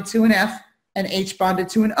bonded to an F, an H bonded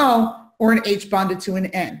to an O, or an H bonded to an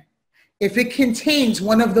N? If it contains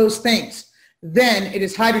one of those things, then it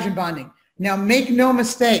is hydrogen bonding. Now make no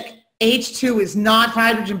mistake, H2 is not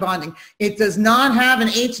hydrogen bonding. It does not have an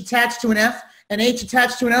H attached to an F, an H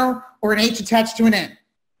attached to an O, or an H attached to an N.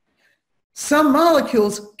 Some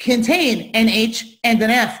molecules contain an H and an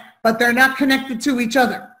F, but they're not connected to each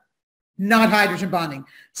other. Not hydrogen bonding.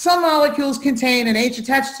 Some molecules contain an H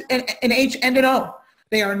attached, an H and an O.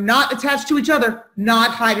 They are not attached to each other, not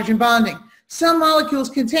hydrogen bonding. Some molecules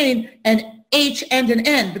contain an H and an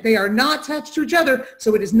N, but they are not attached to each other,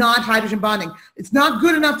 so it is not hydrogen bonding. It's not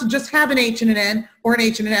good enough to just have an H and an N, or an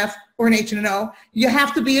H and an F, or an H and an O. You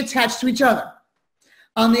have to be attached to each other.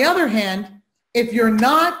 On the other hand, if you're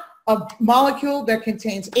not a molecule that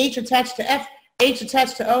contains H attached to F, H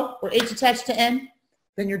attached to O, or H attached to N,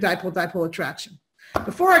 then you're dipole-dipole attraction.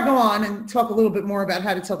 Before I go on and talk a little bit more about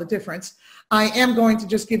how to tell the difference, I am going to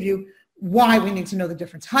just give you why we need to know the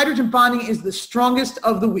difference. Hydrogen bonding is the strongest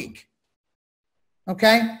of the weak.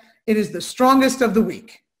 Okay? It is the strongest of the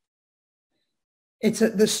weak. It's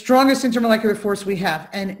the strongest intermolecular force we have.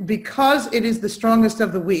 And because it is the strongest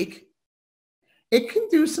of the weak, it can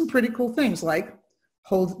do some pretty cool things like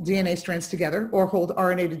hold DNA strands together, or hold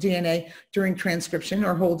RNA to DNA during transcription,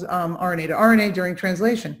 or hold RNA to RNA during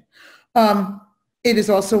translation. It is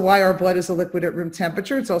also why our blood is a liquid at room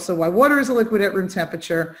temperature. It's also why water is a liquid at room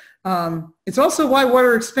temperature. It's also why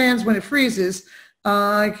water expands when it freezes.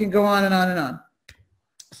 I can go on and on and on.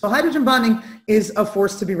 So hydrogen bonding is a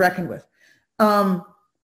force to be reckoned with.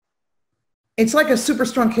 It's like a super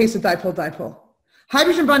strong case of dipole-dipole.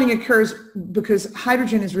 Hydrogen bonding occurs because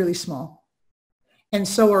hydrogen is really small, and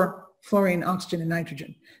so are fluorine, oxygen, and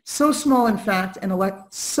nitrogen. So small, in fact, and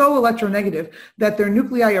so electronegative that their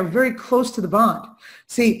nuclei are very close to the bond.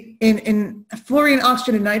 See, in fluorine,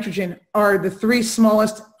 oxygen, and nitrogen are the three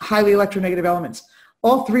smallest highly electronegative elements.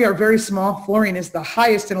 All three are very small. Fluorine is the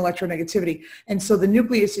highest in electronegativity. And so the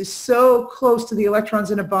nucleus is so close to the electrons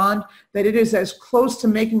in a bond that it is as close to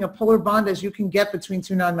making a polar bond as you can get between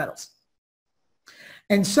two nonmetals.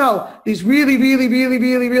 And so these really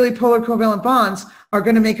polar covalent bonds are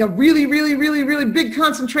going to make a really big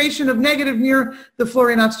concentration of negative near the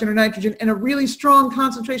fluorine, oxygen, or nitrogen, and a really strong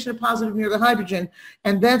concentration of positive near the hydrogen.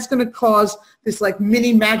 And that's going to cause this like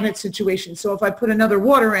mini magnet situation. So if I put another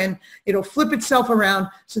water in, it'll flip itself around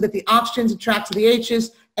so that the oxygens attract to the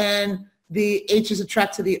H's and the H's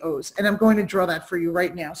attract to the O's. And I'm going to draw that for you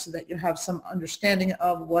right now so that you have some understanding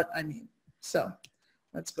of what I mean. So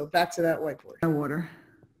let's go back to that whiteboard. Water.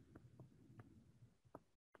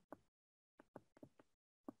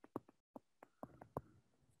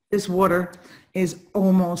 This water is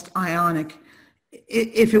almost ionic.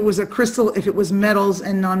 If it was a crystal, if it was metals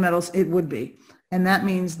and nonmetals, it would be. And that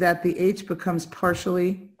means that the H becomes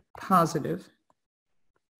partially positive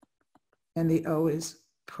and the O is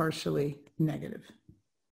partially negative.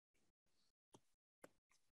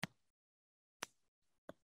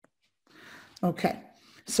 Okay,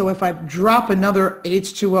 so if I drop another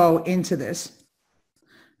H2O into this,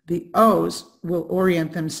 the O's will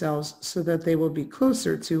orient themselves so that they will be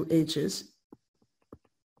closer to H's,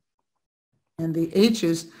 and the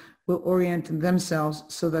H's will orient themselves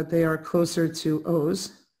so that they are closer to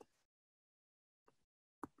O's.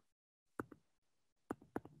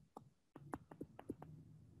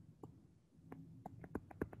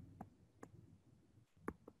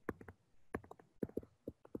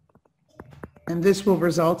 And this will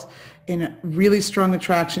result in really strong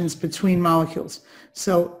attractions between molecules.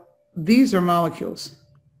 So these are molecules.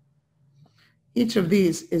 Each of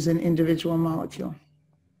these is an individual molecule.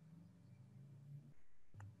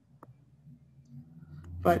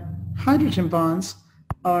 But hydrogen bonds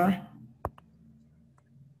are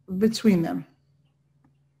between them.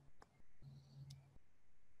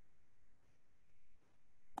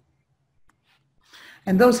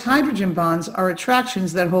 And those hydrogen bonds are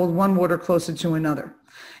attractions that hold one water closer to another.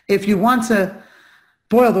 If you want to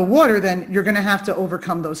boil the water, then you're going to have to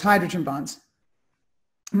overcome those hydrogen bonds.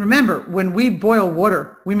 Remember, when we boil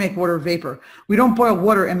water, we make water vapor. We don't boil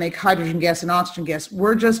water and make hydrogen gas and oxygen gas.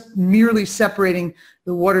 We're just merely separating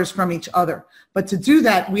the waters from each other. But to do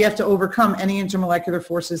that, we have to overcome any intermolecular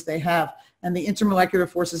forces they have. And the intermolecular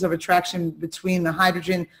forces of attraction between the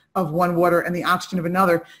hydrogen of one water and the oxygen of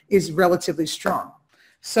another is relatively strong.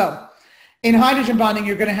 So in hydrogen bonding,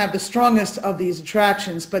 you're going to have the strongest of these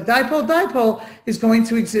attractions, but dipole-dipole is going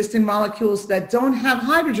to exist in molecules that don't have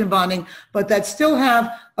hydrogen bonding, but that still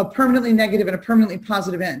have a permanently negative and a permanently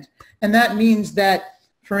positive end. And that means that,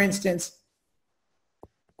 for instance,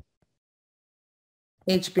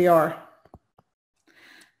 HBr.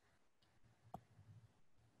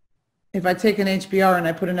 If I take an HBr and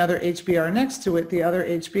I put another HBr next to it, the other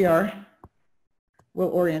HBr will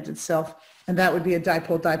orient itself, and that would be a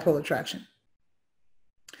dipole-dipole attraction.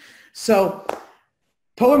 So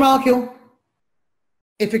polar molecule,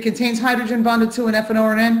 if it contains hydrogen bonded to an F, an O,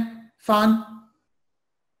 or an N, fun.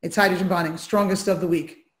 It's hydrogen bonding, strongest of the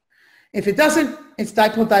weak. If it doesn't, it's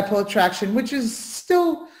dipole-dipole attraction, which is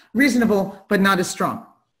still reasonable, but not as strong.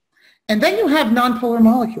 And then you have nonpolar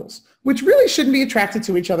molecules, which really shouldn't be attracted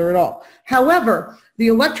to each other at all. However, the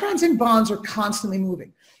electrons in bonds are constantly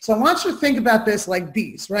moving. So I want you to think about this like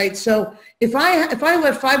bees, right? So if I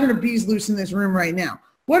let 500 bees loose in this room right now,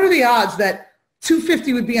 what are the odds that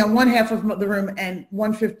 250 would be on one half of the room and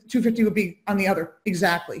 250 would be on the other?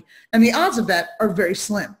 Exactly. And the odds of that are very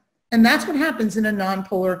slim. And that's what happens in a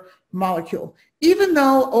nonpolar molecule. Even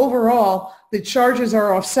though overall the charges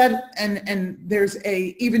are offset and there's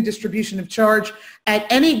a even distribution of charge, at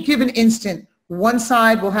any given instant, one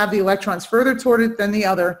side will have the electrons further toward it than the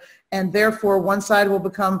other, and therefore one side will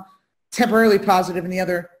become temporarily positive and the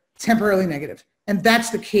other temporarily negative. And that's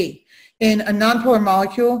the key. In a nonpolar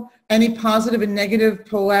molecule, any positive and negative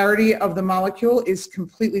polarity of the molecule is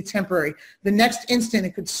completely temporary. The next instant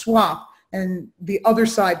it could swap and the other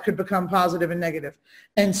side could become positive and negative.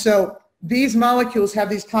 And so these molecules have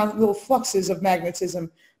these little fluxes of magnetism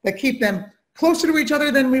that keep them closer to each other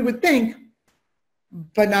than we would think,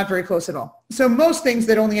 but not very close at all. So most things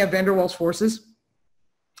that only have van der Waals forces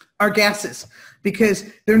are gases because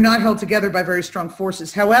they're not held together by very strong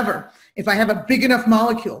forces. However, if I have a big enough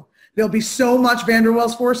molecule, there'll be so much van der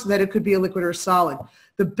Waals force that it could be a liquid or a solid.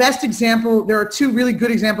 The best example, there are two really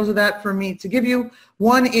good examples of that for me to give you.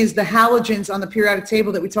 One is the halogens on the periodic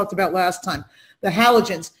table that we talked about last time. The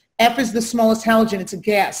halogens, F is the smallest halogen, it's a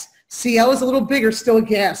gas. Cl is a little bigger, still a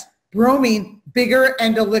gas. Bromine, bigger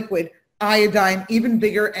and a liquid. Iodine, even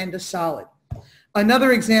bigger and a solid.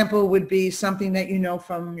 Another example would be something that you know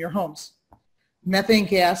from your homes. Methane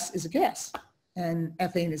gas is a gas, and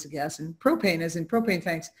ethane is a gas, and propane, as in propane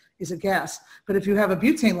tanks, is a gas. But if you have a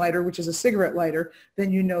butane lighter, which is a cigarette lighter,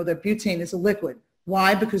 then you know that butane is a liquid.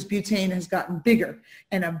 Why? Because butane has gotten bigger,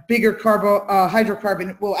 and a bigger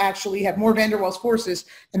hydrocarbon will actually have more van der Waals forces,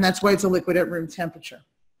 and that's why it's a liquid at room temperature.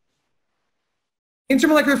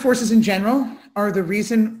 Intermolecular forces in general are the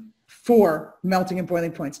reason for melting and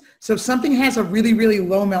boiling points. So if something has a really, really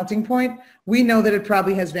low melting point, we know that it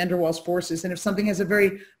probably has van der Waals forces. And if something has a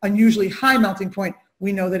very unusually high melting point,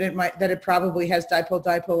 we know that it probably has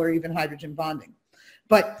dipole-dipole or even hydrogen bonding.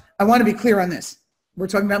 But I want to be clear on this. We're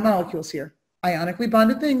talking about molecules here. Ionically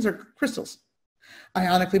bonded things are crystals.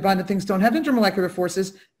 Ionically bonded things don't have intermolecular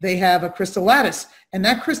forces. They have a crystal lattice. And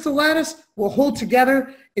that crystal lattice will hold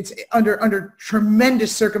together. It's under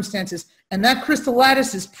tremendous circumstances. And that crystal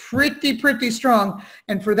lattice is pretty strong.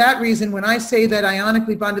 And for that reason, when I say that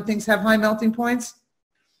ionically bonded things have high melting points,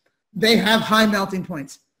 they have high melting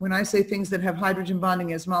points. When I say things that have hydrogen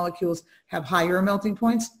bonding as molecules have higher melting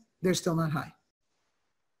points, they're still not high.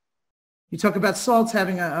 You talk about salts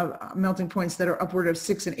having a melting points that are upward of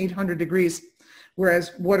 600 and 800 degrees,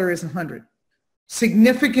 whereas water is 100.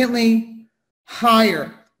 Significantly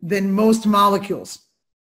higher than most molecules,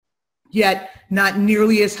 yet not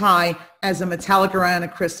nearly as high as a metallic or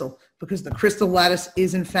ionic crystal, because the crystal lattice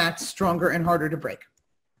is in fact stronger and harder to break.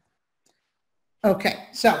 Okay,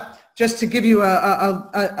 so just to give you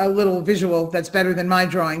a little visual that's better than my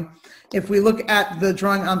drawing, if we look at the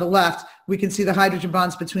drawing on the left, we can see the hydrogen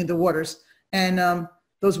bonds between the waters. And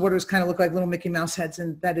those waters kind of look like little Mickey Mouse heads,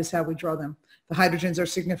 and that is how we draw them. The hydrogens are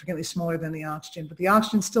significantly smaller than the oxygen, but the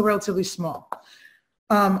oxygen is still relatively small.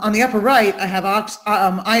 On the upper right, I have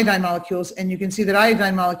iodine molecules, and you can see that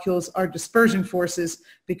iodine molecules are dispersion forces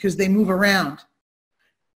because they move around.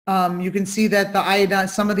 You can see that the iodine,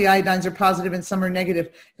 some of the iodines are positive and some are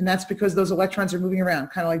negative, and that's because those electrons are moving around,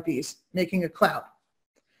 kind of like bees, making a cloud.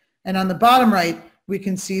 And on the bottom right, we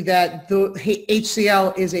can see that the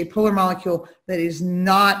HCl is a polar molecule that is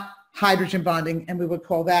not hydrogen bonding, and we would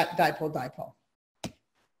call that dipole-dipole.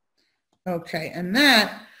 Okay, and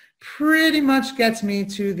that pretty much gets me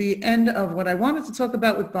to the end of what I wanted to talk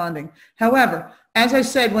about with bonding. However, as I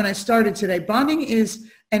said when I started today, bonding is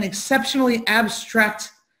an exceptionally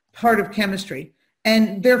abstract part of chemistry,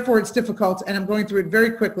 and therefore it's difficult, and I'm going through it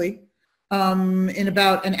very quickly in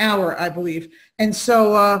about an hour, I believe. And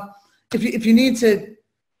so if you need to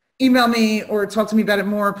email me or talk to me about it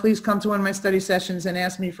more, please come to one of my study sessions and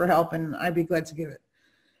ask me for help, and I'd be glad to give it.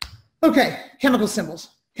 Okay, chemical symbols.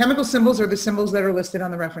 Chemical symbols are the symbols that are listed on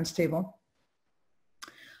the reference table.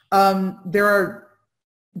 There are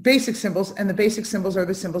basic symbols, and the basic symbols are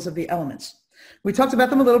the symbols of the elements. We talked about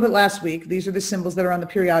them a little bit last week. These are the symbols that are on the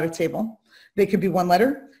periodic table. They could be one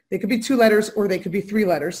letter, they could be two letters, or they could be three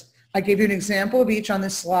letters. I gave you an example of each on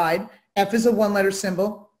this slide. F is a one-letter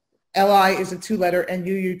symbol, Li is a two-letter, and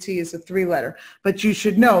UUT is a three-letter. But you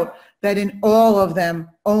should note that in all of them,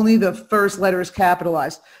 only the first letter is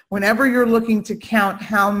capitalized. Whenever you're looking to count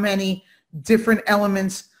how many different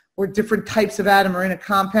elements or different types of atom are in a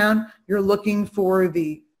compound, you're looking for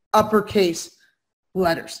the uppercase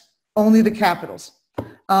letters, only the capitals.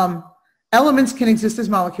 Elements can exist as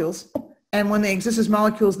molecules, and when they exist as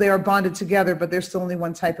molecules, they are bonded together, but there's still only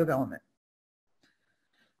one type of element.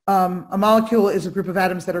 A molecule is a group of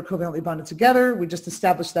atoms that are covalently bonded together. We just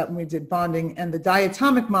established that when we did bonding, and the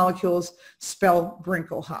diatomic molecules spell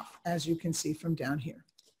Brinkelhoff, as you can see from down here.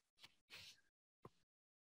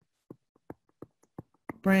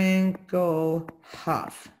 Brinkelhoff,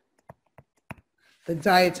 the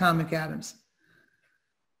diatomic atoms.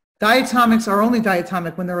 Diatomics are only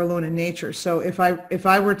diatomic when they're alone in nature. So if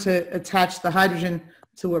I were to attach the hydrogen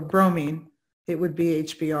to a bromine, it would be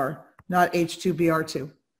HBr, not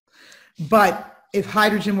H2Br2. But if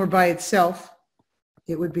hydrogen were by itself,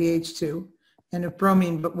 it would be H2. And if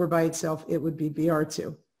bromine were by itself, it would be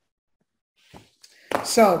Br2.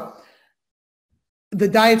 So the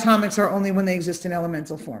diatomics are only when they exist in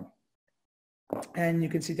elemental form. And you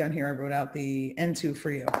can see down here, I wrote out the N2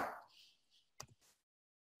 for you.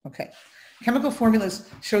 Okay. Chemical formulas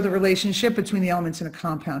show the relationship between the elements in a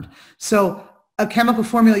compound. So a chemical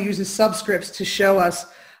formula uses subscripts to show us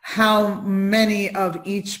how many of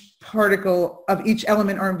each particle of each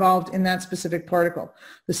element are involved in that specific particle.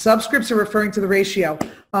 The subscripts are referring to the ratio.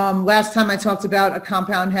 Last time I talked about a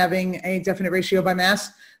compound having a definite ratio by mass.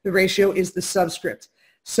 The ratio is the subscript.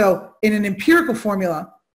 So in an empirical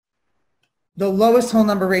formula, the lowest whole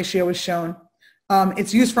number ratio is shown.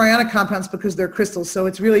 It's used for ionic compounds because they're crystals, so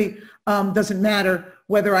it's really doesn't matter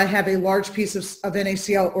whether I have a large piece of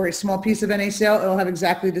NaCl or a small piece of NaCl. It'll have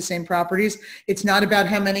exactly the same properties. It's not about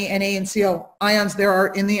how many Na and Cl ions there are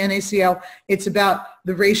in the NaCl. It's about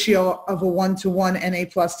the ratio of a 1-to-1 Na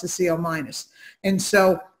plus to Cl minus. And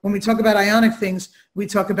so when we talk about ionic things, we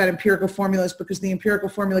talk about empirical formulas because the empirical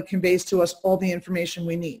formula conveys to us all the information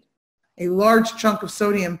we need. A large chunk of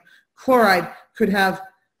sodium chloride could have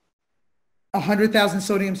 100,000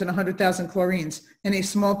 sodiums and 100,000 chlorines, and a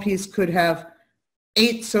small piece could have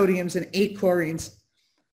 8 sodiums and 8 chlorines,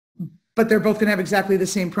 but they're both going to have exactly the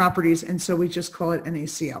same properties, and so we just call it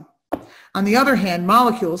NaCl. On the other hand,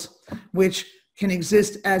 molecules, which can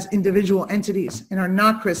exist as individual entities and are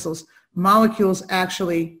not crystals, molecules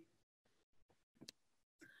actually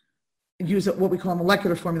use what we call a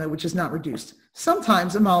molecular formula, which is not reduced.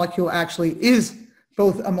 Sometimes a molecule actually is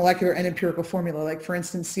both a molecular and empirical formula, like for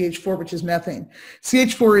instance CH4, which is methane.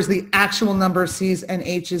 CH4 is the actual number of C's and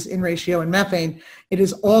H's in ratio in methane. It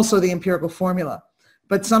is also the empirical formula.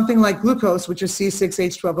 But something like glucose, which is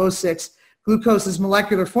C6H12O6, glucose's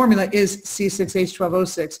molecular formula is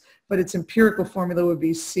C6H12O6, but its empirical formula would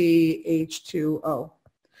be CH2O.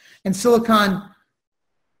 And silicon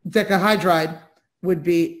decahydride would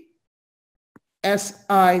be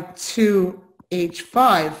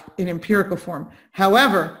Si2H5 in empirical form.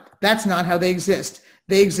 However, that's not how they exist.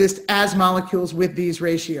 They exist as molecules with these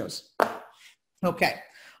ratios. Okay.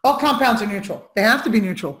 All compounds are neutral. They have to be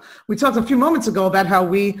neutral. We talked a few moments ago about how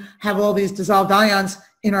we have all these dissolved ions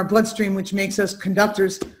in our bloodstream, which makes us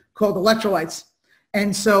conductors called electrolytes.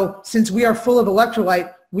 And so since we are full of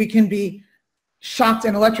electrolyte, we can be shocked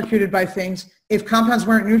and electrocuted by things. If compounds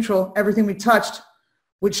weren't neutral, everything we touched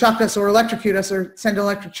would shock us or electrocute us or send an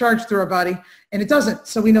electric charge through our body, and it doesn't,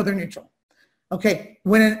 so we know they're neutral. Okay,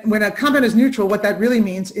 when a compound is neutral, what that really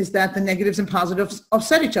means is that the negatives and positives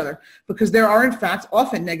offset each other, because there are in fact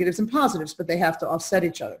often negatives and positives, but they have to offset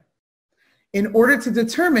each other. In order to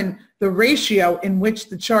determine the ratio in which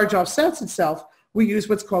the charge offsets itself, we use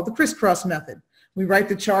what's called the crisscross method. We write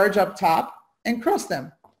the charge up top and cross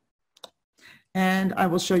them. And I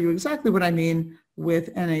will show you exactly what I mean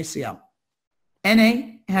with NaCl. Na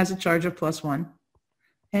has a charge of +1,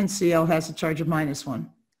 and Cl has a charge of -1.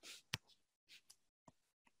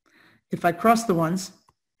 If I cross the ones,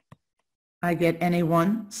 I get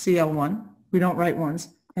Na1, Cl1. We don't write ones,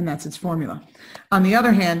 and that's its formula. On the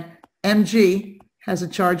other hand, Mg has a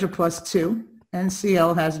charge of +2, and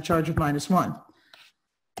Cl has a charge of -1.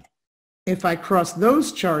 If I cross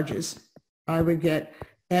those charges, I would get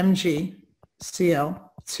MgCl2.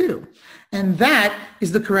 And that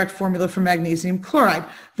is the correct formula for magnesium chloride.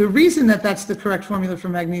 The reason that that's the correct formula for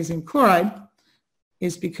magnesium chloride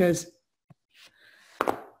is because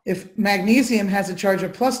if magnesium has a charge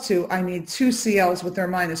of +2, I need 2 Cl's with their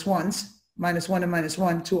 -1s, -1 and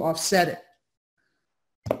 -1, to offset it.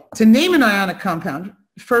 To name an ionic compound,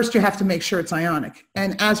 first you have to make sure it's ionic.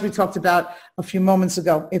 And as we talked about a few moments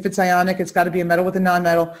ago, if it's ionic, it's got to be a metal with a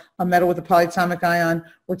nonmetal, a metal with a polyatomic ion,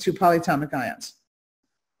 or 2 polyatomic ions.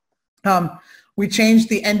 We change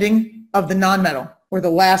the ending of the nonmetal, or the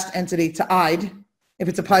last entity, to "ide." If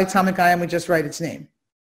it's a polyatomic ion, we just write its name.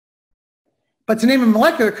 But to name a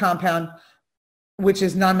molecular compound, which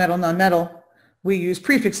is nonmetal, we use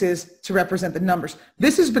prefixes to represent the numbers.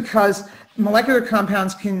 This is because molecular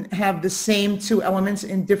compounds can have the same two elements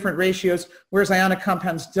in different ratios, whereas ionic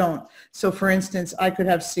compounds don't. So for instance, I could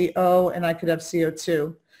have CO and I could have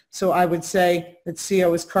CO2. So I would say that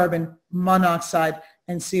CO is carbon monoxide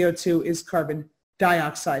and CO2 is carbon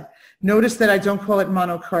dioxide. Notice that I don't call it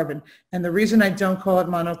monocarbon. And the reason I don't call it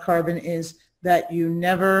monocarbon is that you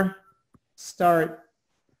never start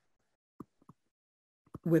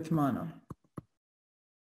with mono.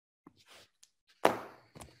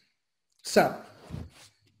 So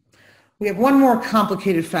we have one more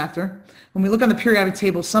complicated factor. When we look on the periodic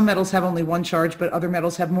table, some metals have only one charge, but other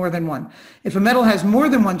metals have more than one. If a metal has more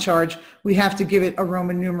than one charge, we have to give it a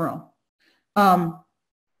Roman numeral.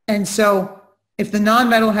 And so if the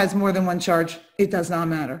non-metal has more than one charge, it does not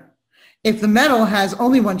matter. If the metal has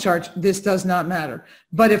only one charge, this does not matter.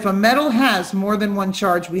 But if a metal has more than one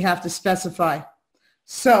charge, we have to specify.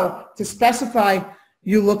 So to specify,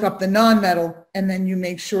 you look up the non-metal and then you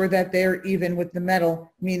make sure that they're even with the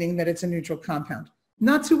metal, meaning that it's a neutral compound.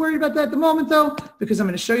 Not too worried about that at the moment though, because I'm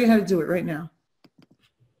going to show you how to do it right now.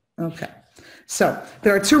 Okay. So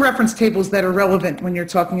there are two reference tables that are relevant when you're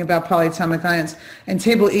talking about polyatomic ions, and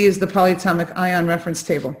table E is the polyatomic ion reference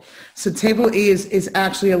table. So table E is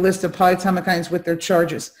actually a list of polyatomic ions with their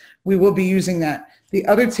charges. We will be using that. The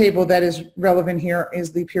other table that is relevant here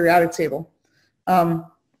is the periodic table.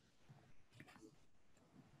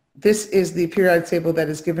 This is the periodic table that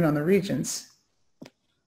is given on the regions.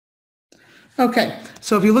 Okay,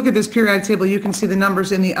 so if you look at this periodic table, you can see the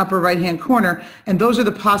numbers in the upper right-hand corner, and those are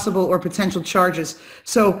the possible or potential charges.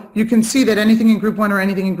 So you can see that anything in group 1 or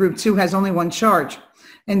anything in group 2 has only one charge,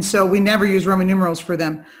 and so we never use Roman numerals for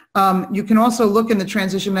them. You can also look in the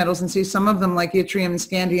transition metals and see some of them, like yttrium and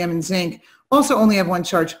scandium and zinc, also only have one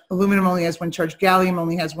charge. Aluminum only has one charge. Gallium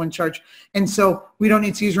only has one charge, and so we don't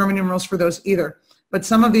need to use Roman numerals for those either. But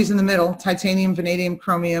some of these in the middle, titanium, vanadium,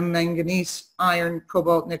 chromium, manganese, iron,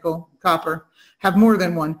 cobalt, nickel, copper, have more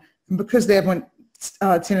than one. And because they have one,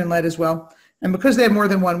 tin and lead as well. And because they have more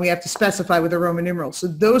than one, we have to specify with a Roman numeral. So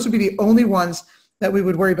those would be the only ones that we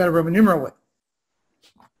would worry about a Roman numeral with.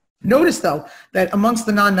 Notice though, that amongst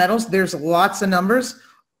the nonmetals, there's lots of numbers.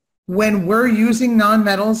 When we're using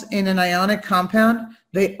nonmetals in an ionic compound,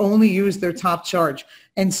 they only use their top charge.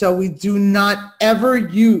 And so we do not ever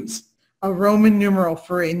use a Roman numeral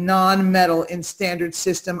for a non-metal in standard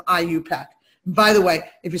system IUPAC. By the way,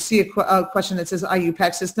 if you see a question that says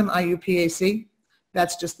IUPAC system, IUPAC,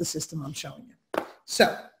 that's just the system I'm showing you.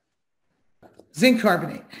 So, zinc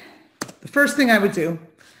carbonate. The first thing I would do,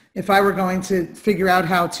 if I were going to figure out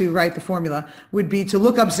how to write the formula, would be to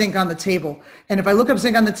look up zinc on the table. And if I look up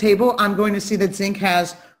zinc on the table, I'm going to see that zinc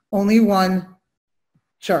has only one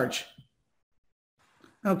charge.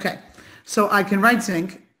 Okay, so I can write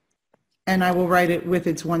zinc, and I will write it with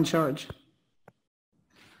its one charge.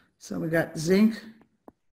 So we got zinc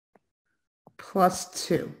plus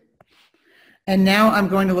 2. And now I'm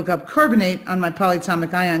going to look up carbonate on my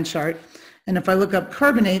polyatomic ion chart. And if I look up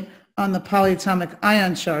carbonate on the polyatomic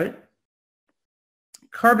ion chart,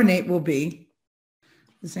 carbonate will be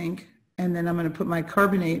zinc. And then I'm going to put my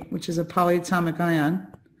carbonate, which is a polyatomic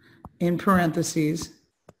ion, in parentheses,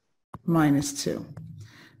 minus 2.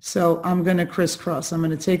 So I'm going to crisscross. I'm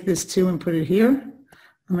going to take this 2 and put it here.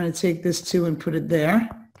 I'm going to take this 2 and put it there.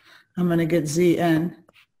 I'm going to get Zn,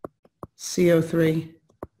 CO3,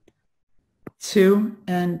 2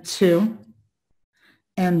 and 2.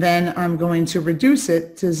 And then I'm going to reduce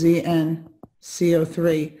it to Zn,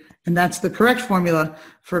 CO3. And that's the correct formula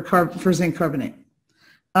for zinc carbonate.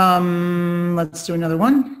 Let's do another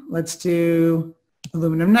one. Let's do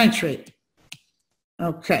aluminum nitrate.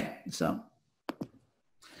 Okay, so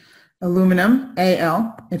aluminum,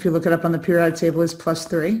 Al, if you look it up on the periodic table, is plus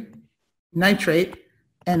 3. Nitrate,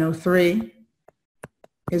 NO3,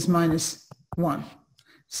 is minus 1.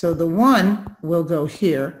 So the 1 will go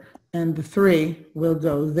here, and the 3 will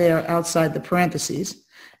go there outside the parentheses,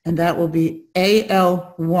 and that will be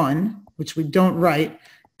Al1, which we don't write,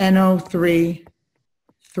 NO3,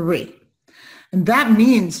 3. And that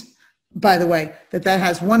means, by the way, that that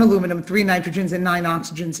has 1 aluminum, 3 nitrogens, and 9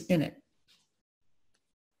 oxygens in it.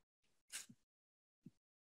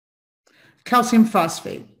 Calcium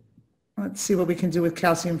phosphate. Let's see what we can do with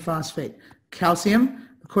calcium phosphate. Calcium,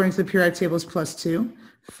 according to the periodic table, is plus 2.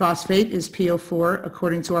 Phosphate is PO4,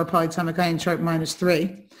 according to our polyatomic ion chart, minus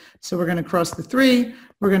 3. So we're going to cross the 3,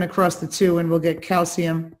 we're going to cross the 2, and we'll get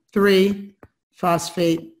calcium 3,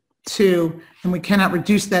 phosphate 2, and we cannot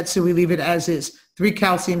reduce that, so we leave it as is. 3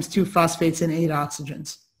 calciums, 2 phosphates, and 8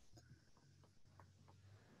 oxygens.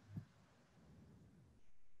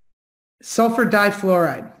 sulfur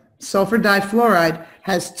difluoride. Sulfur difluoride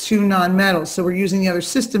has two nonmetals. So we're using the other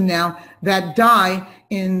system now. That di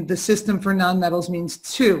in the system for nonmetals means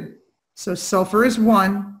 2. So sulfur is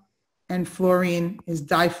 1 and fluorine is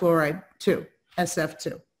difluoride 2,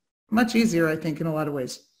 SF2. Much easier, I think, in a lot of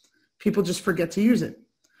ways. People just forget to use it.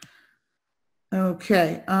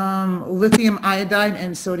 Okay, lithium iodide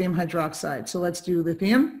and sodium hydroxide. So let's do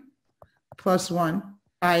lithium +1,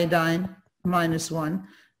 iodine -1.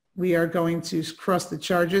 We are going to cross the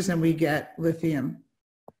charges and we get lithium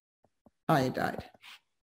iodide.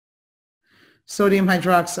 Sodium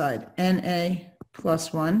hydroxide, Na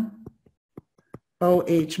 +1,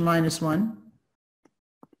 OH -1.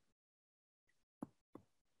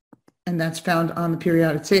 And that's found on the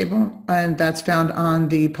periodic table, and that's found on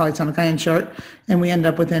the polyatomic ion chart, and we end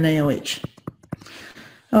up with NaOH.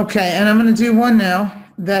 Okay, and I'm going to do one now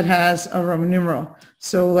that has a Roman numeral.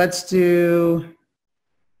 So let's do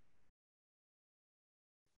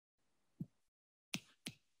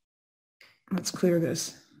let's clear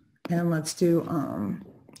this, and let's do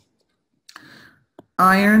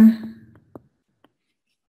iron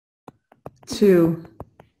 2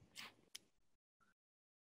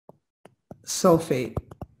 sulfate.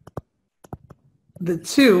 The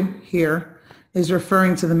 2 here is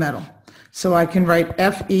referring to the metal. So I can write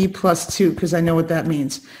Fe +2 because I know what that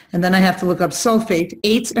means. And then I have to look up sulfate.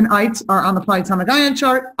 8s and ites are on the polyatomic ion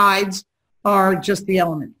chart. Ides are just the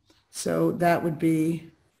element. So that would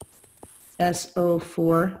be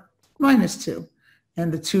SO4 -2.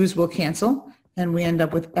 And the 2's will cancel, and we end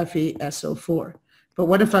up with FeSO4. But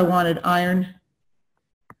what if I wanted iron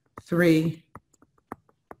 3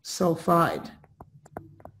 sulfide?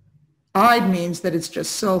 Ide means that it's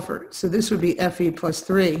just sulfur. So this would be Fe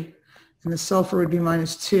 +3, and the sulfur would be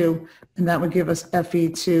 -2, and that would give us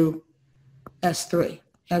Fe2S3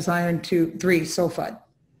 as iron 3 sulfide.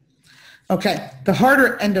 Okay, the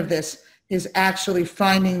harder end of this is actually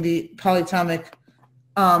finding the polyatomic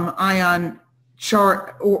ion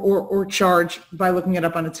chart or charge by looking it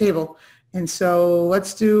up on a table. And so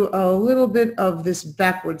let's do a little bit of this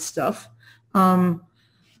backward stuff.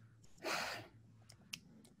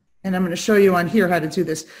 And I'm going to show you on here how to do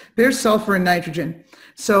this. There's sulfur and nitrogen.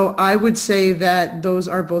 So I would say that those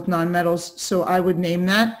are both nonmetals. So I would name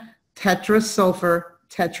that tetrasulfur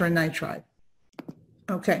tetranitride.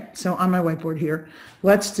 Okay, so on my whiteboard here,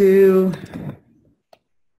 let's do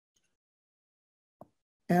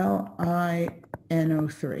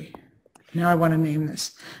LiNO3. Now I want to name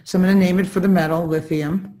this. So I'm going to name it for the metal,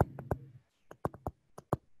 lithium.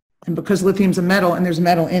 And because lithium's a metal and there's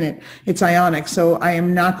metal in it, it's ionic. So I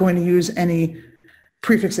am not going to use any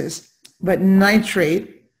prefixes. But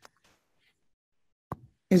nitrate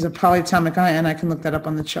is a polyatomic ion. I can look that up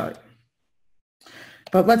on the chart.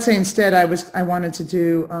 But let's say instead I wanted to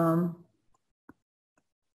do,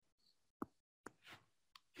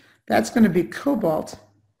 that's going to be cobalt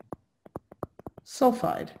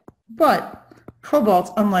sulfide. But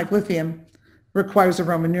cobalt, unlike lithium, requires a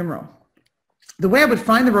Roman numeral. The way I would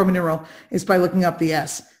find the Roman numeral is by looking up the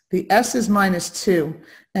S. The S is -2,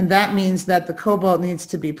 and that means that the cobalt needs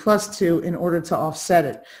to be +2 in order to offset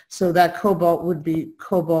it. So that cobalt would be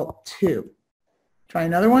cobalt 2. Try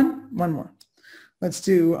another one? One more. Let's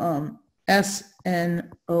do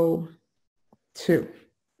SNO2.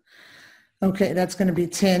 Okay, that's going to be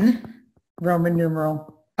tin, Roman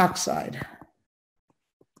numeral, oxide.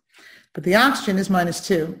 But the oxygen is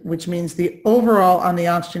 -2, which means the overall on the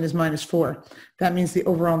oxygen is -4. That means the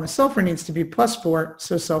overall on the sulfur needs to be +4,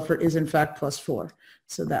 so sulfur is in fact +4.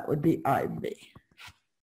 So that would be IB.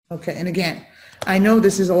 Okay, and again, I know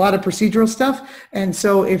this is a lot of procedural stuff, and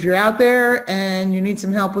so if you're out there and you need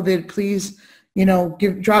some help with it, please,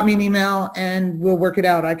 drop me an email and we'll work it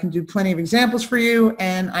out. I can do plenty of examples for you,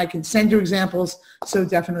 and I can send you examples, so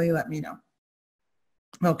definitely let me know.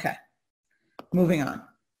 Okay, moving on.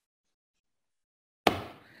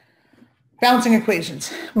 Balancing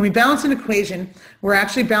equations. When we balance an equation, we're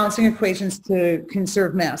actually balancing equations to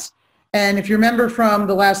conserve mass. And if you remember from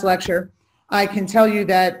the last lecture, I can tell you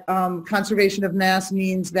that conservation of mass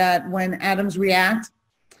means that when atoms react,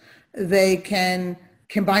 they can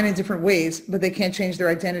combine in different ways, but they can't change their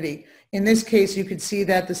identity. In this case, you could see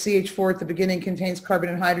that the CH4 at the beginning contains carbon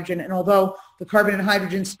and hydrogen, and although the carbon and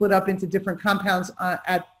hydrogen split up into different compounds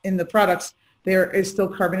in the products, there is still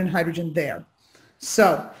carbon and hydrogen there.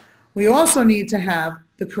 So we also need to have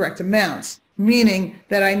the correct amounts, meaning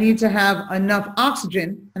that I need to have enough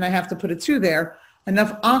oxygen, and I have to put a 2 there,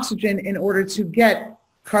 enough oxygen in order to get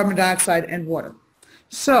carbon dioxide and water.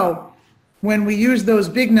 So when we use those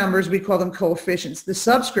big numbers, we call them coefficients. The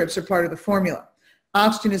subscripts are part of the formula.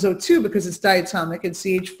 Oxygen is O2 because it's diatomic, and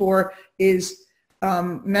CH4 is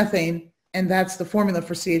methane, and that's the formula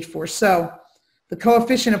for CH4. So the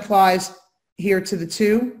coefficient applies here to the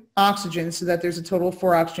 2 oxygens so that there's a total of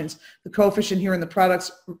 4 oxygens. The coefficient here in the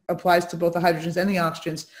products applies to both the hydrogens and the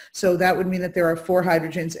oxygens. So that would mean that there are 4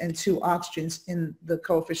 hydrogens and 2 oxygens in the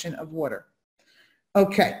coefficient of water.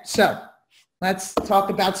 Okay, so let's talk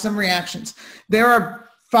about some reactions. There are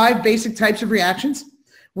 5 basic types of reactions.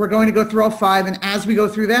 We're going to go through all 5, and as we go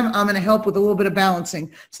through them, I'm going to help with a little bit of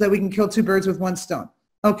balancing so that we can kill 2 birds with 1 stone.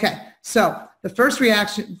 Okay, so the first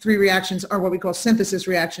 3 reactions are what we call synthesis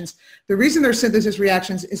reactions. The reason they're synthesis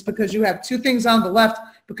reactions is because you have 2 things on the left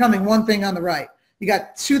becoming 1 thing on the right. You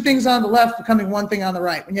got 2 things on the left becoming 1 thing on the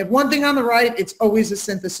right. When you have 1 thing on the right, it's always a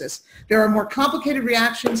synthesis. There are more complicated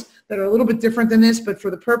reactions that are a little bit different than this, but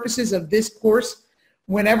for the purposes of this course,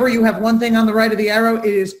 whenever you have 1 thing on the right of the arrow,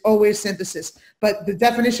 it is always synthesis. But the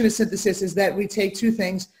definition of synthesis is that we take 2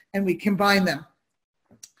 things and we combine them.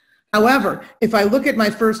 However, if I look at my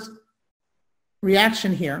first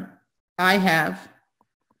reaction here, I have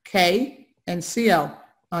K and Cl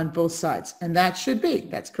on both sides, and that's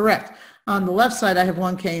correct. On the left side, I have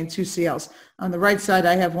 1 K and 2 Cls. On the right side,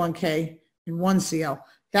 I have 1 K and 1 Cl.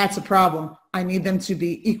 That's a problem. I need them to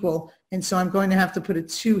be equal, and so I'm going to have to put a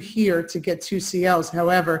 2 here to get 2 Cls.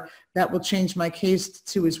 However, that will change my Ks to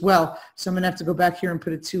 2 as well, so I'm going to have to go back here and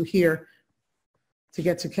put a 2 here to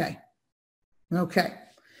get to K. Okay.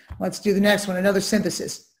 Let's do the next one, another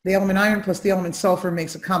synthesis. The element iron plus the element sulfur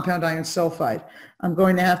makes a compound iron sulfide. I'm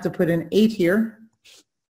going to have to put an 8 here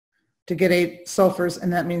to get 8 sulfurs,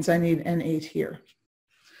 and that means I need an 8 here.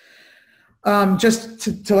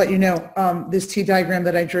 Just to let you know, this T diagram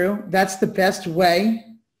that I drew, that's the best way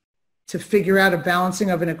to figure out a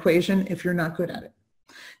balancing of an equation if you're not good at it.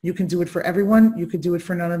 You can do it for everyone, you could do it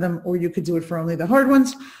for none of them, or you could do it for only the hard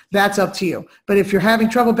ones. That's up to you. But if you're having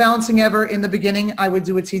trouble balancing ever in the beginning, I would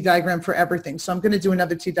do a T diagram for everything. So I'm going to do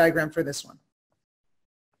another T diagram for this one.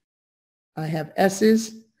 I have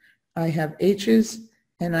S's, I have H's,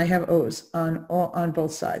 and I have O's on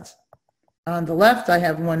both sides. On the left, I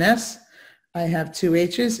have 1 S, I have 2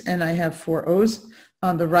 H's, and I have 4 O's.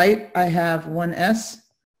 On the right, I have 1 S,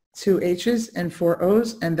 2 H's, and 4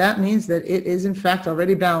 O's, and that means that it is in fact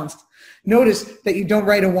already balanced. Notice that you don't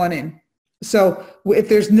write a 1 in. So if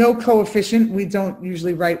there's no coefficient, we don't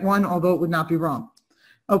usually write 1, although it would not be wrong.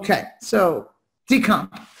 Okay, so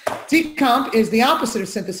decomp. Decomp is the opposite of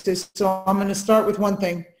synthesis, so I'm going to start with 1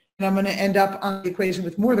 thing, and I'm going to end up on the equation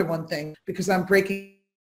with more than 1 thing because I'm breaking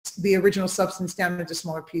the original substance down into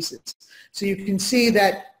smaller pieces. So you can see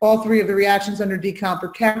that all 3 of the reactions under decomp are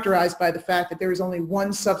characterized by the fact that there is only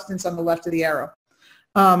 1 substance on the left of the arrow.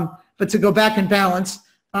 But to go back and balance,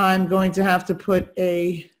 I'm going to have to put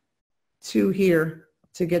a 2 here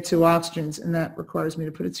to get 2 oxygens, and that requires me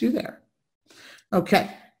to put a 2 there. Okay,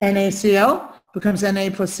 NaCl becomes Na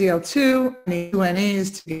plus Cl2, I need 2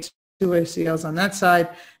 Nas to get 2 ACLs on that side,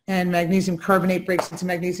 and magnesium carbonate breaks into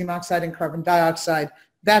magnesium oxide and carbon dioxide.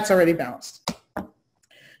 That's already balanced.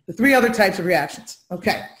 The 3 other types of reactions.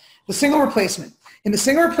 Okay, the single replacement. In the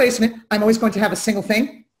single replacement, I'm always going to have a single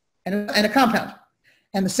thing and a compound.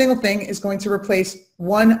 And the single thing is going to replace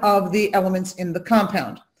one of the elements in the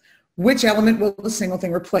compound. Which element will the single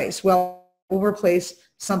thing replace? Well, it will replace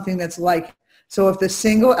something that's like. So if the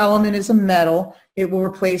single element is a metal, it will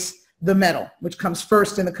replace the metal, which comes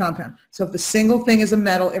first in the compound. So if the single thing is a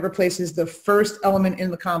metal, it replaces the first element in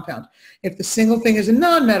the compound. If the single thing is a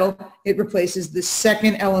non-metal, it replaces the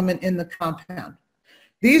second element in the compound.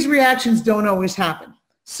 These reactions don't always happen.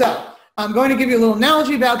 So I'm going to give you a little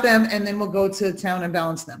analogy about them, and then we'll go to town and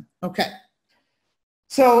balance them. Okay.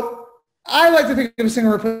 So I like to think of a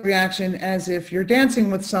single reaction as if you're dancing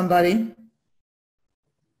with somebody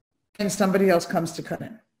and somebody else comes to cut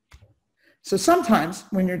in. So sometimes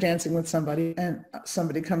when you're dancing with somebody and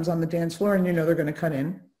somebody comes on the dance floor and you know they're going to cut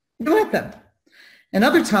in, you let them. And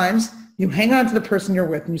other times you hang on to the person you're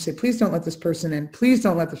with and you say, please don't let this person in. Please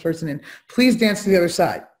don't let this person in. Please dance to the other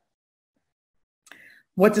side.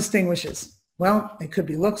 What distinguishes? Well, it could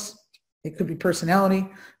be looks. It could be personality.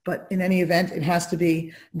 But in any event, it has to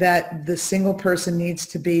be that the single person needs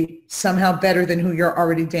to be somehow better than who you're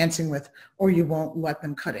already dancing with, or you won't let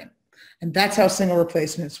them cut in. And that's how single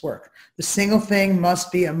replacements work. The single thing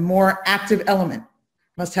must be a more active element,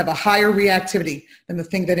 must have a higher reactivity than the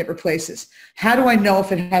thing that it replaces. How do I know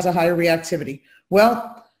if it has a higher reactivity?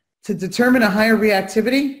 Well, to determine a higher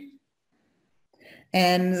reactivity,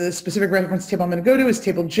 and the specific reference table I'm going to go to is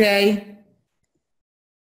table J.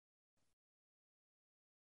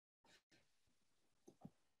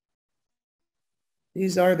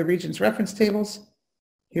 These are the Regents reference tables.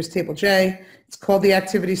 Here's table J. It's called the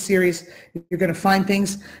activity series. You're going to find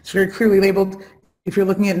things. It's very clearly labeled. If you're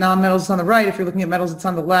looking at nonmetals, it's on the right. If you're looking at metals, it's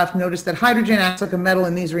on the left. Notice that hydrogen acts like a metal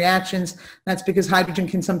in these reactions. That's because hydrogen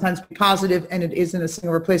can sometimes be positive, and it isn't a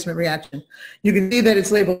single replacement reaction. You can see that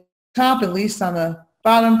it's labeled top, at least on the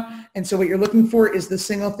bottom. And so what you're looking for is the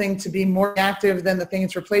single thing to be more reactive than the thing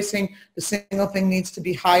it's replacing. The single thing needs to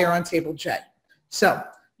be higher on table J. So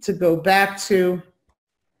to go back to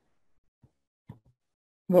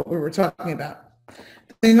what we were talking about,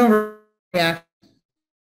 the single reaction.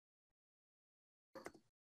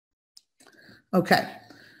 Okay,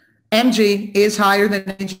 Mg is higher than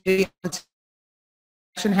Ag.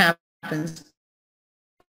 Action happens.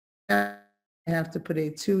 I have to put a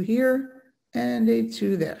 2 here and a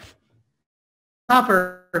 2 there.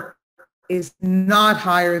 Copper is not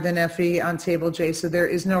higher than Fe on table J, so there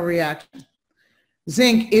is no reaction.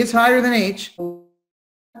 Zinc is higher than H,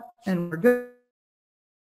 and we're good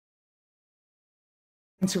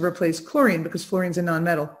to replace chlorine because fluorine's a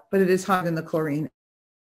nonmetal, but it is higher than the chlorine.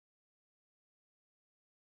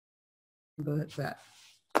 That.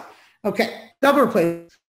 Okay, double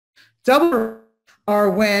replace. Double are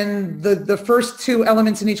when the first two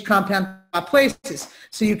elements in each compound swap places.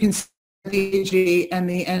 So you can see the Ag and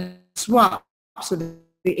the N swap. So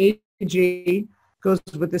the Ag goes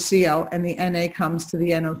with the Cl and the Na comes to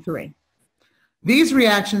the NO3. These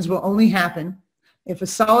reactions will only happen if a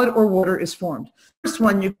solid or water is formed. First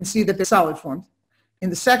one, you can see that there's solid formed. In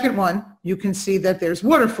the second one, you can see that there's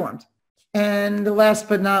water formed. And the last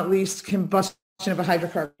but not least, combustion of a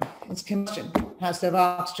hydrocarbon. It's combustion. It has to have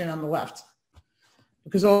oxygen on the left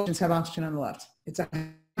because all oxygens have oxygen on the left. It's a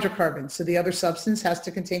hydrocarbon, so the other substance has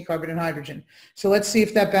to contain carbon and hydrogen. So let's see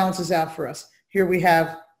if that balances out for us. Here we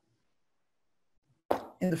have,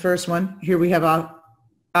 in the first one, here we have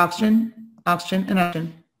oxygen, oxygen, and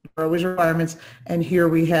oxygen. Are always requirements. And here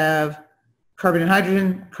we have carbon and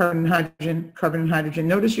hydrogen, carbon and hydrogen, carbon and hydrogen.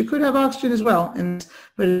 Notice you could have oxygen as well,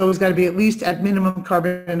 but it's always got to be at least at minimum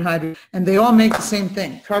carbon and hydrogen. And they all make the same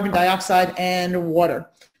thing, carbon dioxide and water.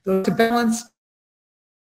 Those to balance,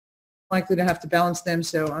 likely to have to balance them,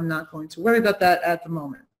 so I'm not going to worry about that at the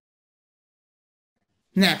moment.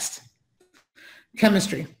 Next,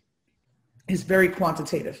 chemistry is very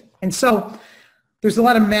quantitative. And so there's a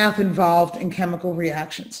lot of math involved in chemical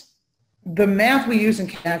reactions. The math we use in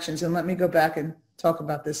reactions, and let me go back and talk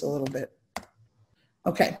about this a little bit.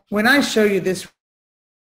 Okay, when I show you this, if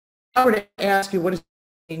I were to ask you what does it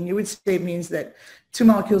mean, you would say it means that 2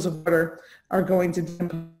 molecules of water are going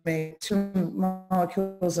to make 2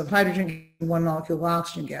 molecules of hydrogen and 1 molecule of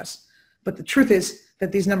oxygen gas. But the truth is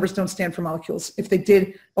that these numbers don't stand for molecules. If they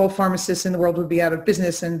did, all pharmacists in the world would be out of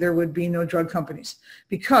business and there would be no drug companies,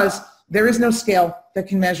 because there is no scale that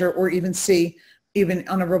can measure or even see, even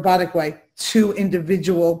on a robotic way, 2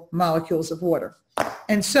 individual molecules of water.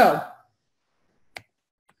 And so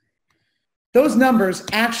those numbers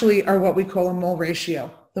actually are what we call a mole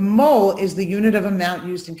ratio. The mole is the unit of amount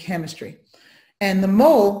used in chemistry. And the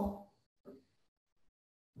mole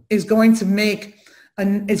is going to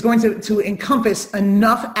encompass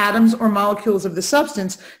enough atoms or molecules of the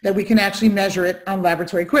substance that we can actually measure it on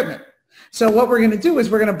laboratory equipment. So what we're going to do is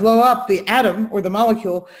we're going to blow up the atom or the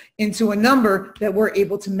molecule into a number that we're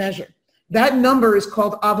able to measure. That number is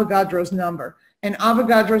called Avogadro's number. And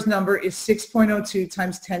Avogadro's number is 6.02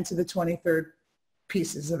 times 10 to the 23rd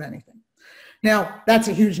pieces of anything. Now, that's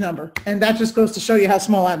a huge number, and that just goes to show you how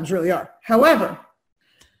small atoms really are. However,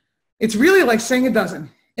 it's really like saying a dozen.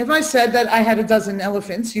 If I said that I had a dozen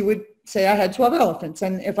elephants, you would say I had 12 elephants.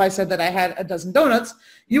 And if I said that I had a dozen donuts,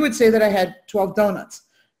 you would say that I had 12 donuts.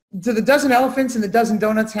 Do the dozen elephants and the dozen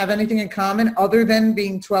donuts have anything in common other than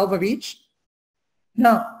being 12 of each?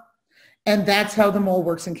 No. And that's how the mole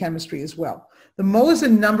works in chemistry as well. The mole is a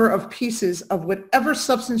number of pieces of whatever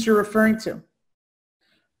substance you're referring to.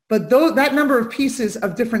 But that number of pieces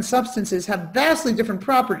of different substances have vastly different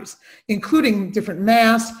properties, including different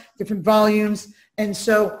mass, different volumes, and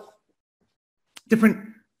so different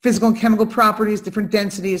physical and chemical properties, different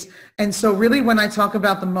densities. And so really when I talk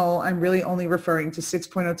about the mole, I'm really only referring to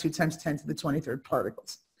 6.02 times 10 to the 23rd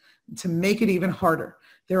particles. To make it even harder,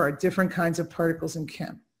 there are different kinds of particles in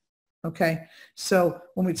chem. Okay, so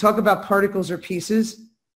when we talk about particles or pieces,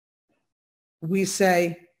 we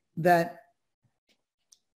say that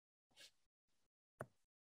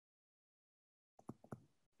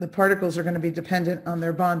the particles are going to be dependent on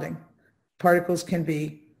their bonding. Particles can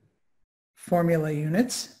be formula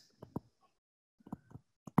units,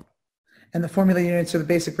 and the formula units are the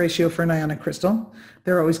basic ratio for an ionic crystal.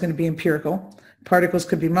 They're always going to be empirical. Particles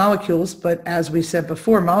could be molecules, but as we said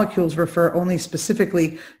before, molecules refer only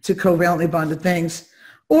specifically to covalently bonded things.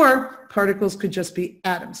 Or particles could just be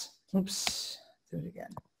atoms. Oops, do it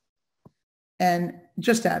again. And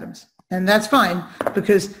just atoms. And that's fine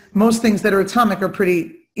because most things that are atomic are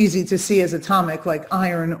pretty easy to see as atomic, like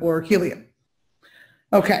iron or helium.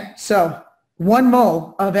 Okay, so 1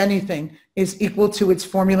 mole of anything is equal to its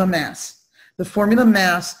formula mass. The formula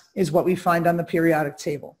mass is what we find on the periodic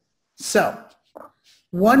table. So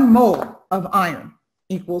 1 mole of iron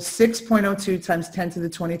equals 6.02 times 10 to the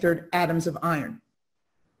 23rd atoms of iron.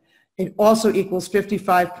 It also equals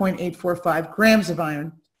 55.845 grams of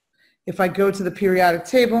iron. If I go to the periodic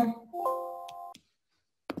table,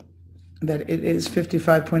 that it is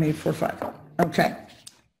 55.845. Okay.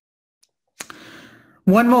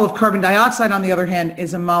 1 mole of carbon dioxide, on the other hand,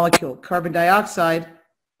 is a molecule. Carbon dioxide,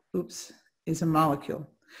 is a molecule.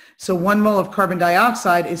 So 1 mole of carbon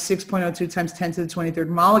dioxide is 6.02 times 10 to the 23rd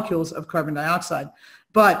molecules of carbon dioxide.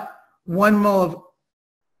 But 1 mole of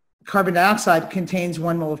carbon dioxide contains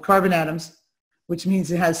 1 mole of carbon atoms, which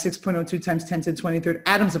means it has 6.02 times 10 to the 23rd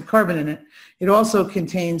atoms of carbon in it. It also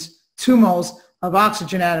contains 2 moles of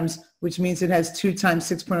oxygen atoms, which means it has 2 times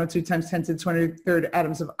 6.02 times 10 to the 23rd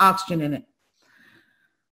atoms of oxygen in it.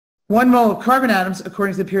 1 mole of carbon atoms,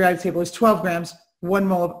 according to the periodic table, is 12 grams. 1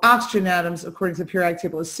 mole of oxygen atoms, according to the periodic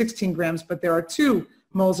table, is 16 grams, but there are 2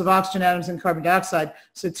 moles of oxygen atoms in carbon dioxide,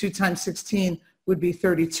 so 2 times 16 would be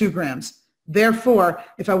 32 grams. Therefore,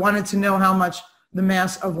 if I wanted to know how much the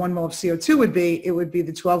mass of 1 mole of CO2 would be, it would be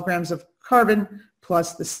the 12 grams of carbon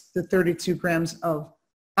plus the 32 grams of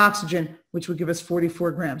oxygen, which would give us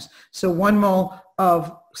 44 grams. So 1 mole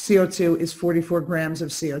of CO2 is 44 grams of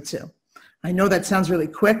CO2. I know that sounds really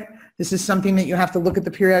quick. This is something that you have to look at the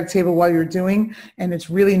periodic table while you're doing, and it's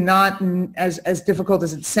really not as difficult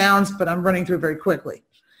as it sounds, but I'm running through it very quickly.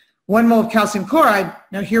 1 mole of calcium chloride,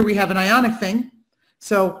 now here we have an ionic thing.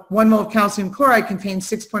 So 1 mole of calcium chloride contains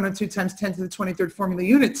 6.02 times 10 to the 23rd formula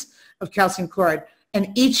units of calcium chloride. And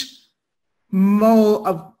each mole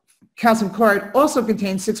of calcium chloride also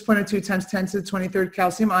contains 6.02 times 10 to the 23rd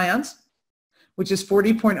calcium ions, which is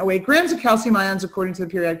 40.08 grams of calcium ions according to the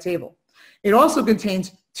periodic table. It also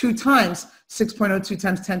contains 2 times 6.02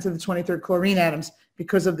 times 10 to the 23rd chlorine atoms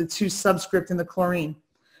because of the 2 subscript in the chlorine.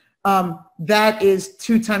 That is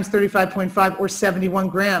 2 times 35.5 or 71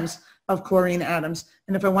 grams of chlorine atoms.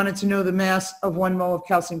 And if I wanted to know the mass of 1 mole of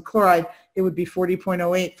calcium chloride, it would be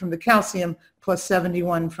 40.08 from the calcium plus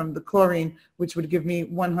 71 from the chlorine, which would give me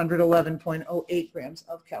 111.08 grams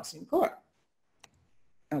of calcium chloride.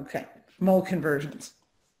 Okay, mole conversions.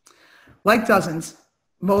 Like dozens,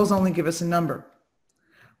 moles only give us a number.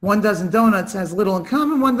 1 dozen donuts has little in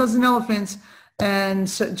common, 1 dozen elephants, and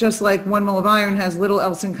so just like 1 mole of iron has little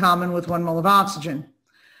else in common with 1 mole of oxygen.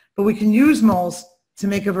 But we can use moles to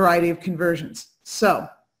make a variety of conversions. So,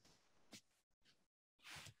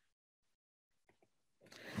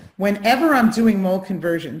 whenever I'm doing mole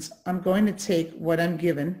conversions, I'm going to take what I'm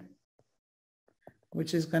given,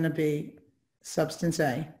 which is going to be substance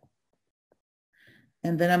A,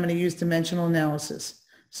 and then I'm going to use dimensional analysis.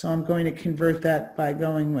 So I'm going to convert that by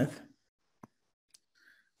going with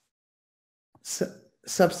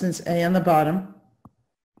substance A on the bottom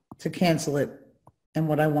to cancel it and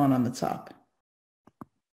what I want on the top.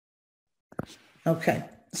 Okay,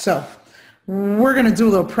 so we're going to do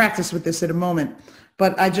a little practice with this in a moment,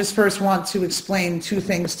 but I just first want to explain 2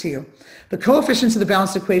 things to you. The coefficients of the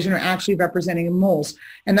balanced equation are actually representing moles,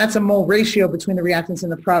 and that's a mole ratio between the reactants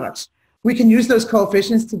and the products. We can use those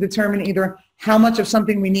coefficients to determine either how much of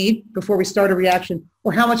something we need before we start a reaction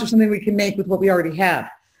or how much of something we can make with what we already have.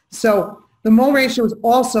 So the mole ratio is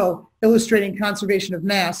also illustrating conservation of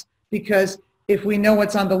mass because if we know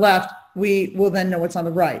what's on the left, we will then know what's on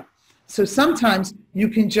the right. So sometimes you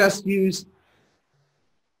can just use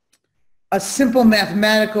a simple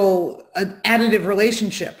mathematical additive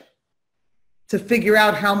relationship to figure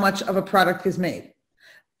out how much of a product is made.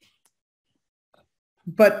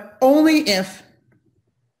 But only if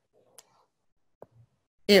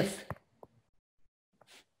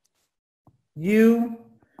you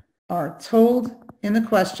are told in the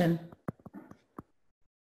question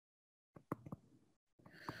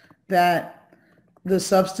that the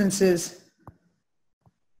substances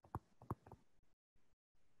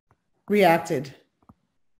reacted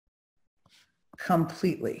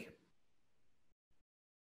completely.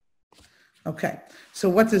 Okay, so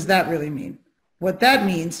what does that really mean? What that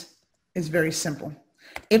means is very simple.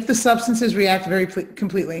 If the substances react very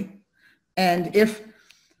completely, and if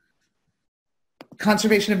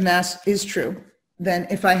conservation of mass is true, then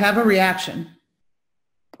if I have a reaction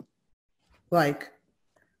like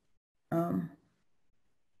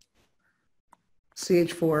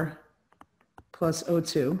CH4 plus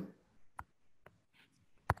O2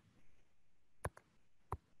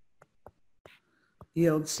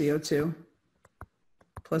 yields CO2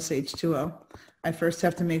 plus H2O. I first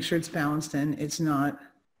have to make sure it's balanced in. It's not.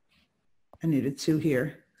 I need a 2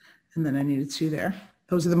 here, and then I need a 2 there.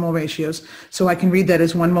 Those are the mole ratios. So I can read that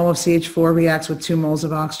as 1 mole of CH4 reacts with 2 moles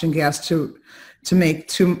of oxygen gas to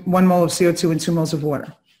make 1 mole of CO2 and 2 moles of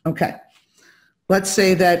water. Okay. Let's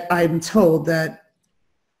say that I'm told that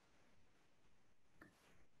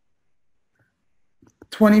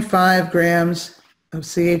 25 grams of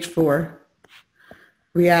CH4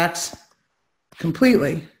 reacts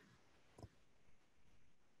completely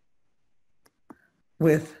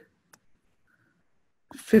with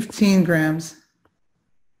 15 grams,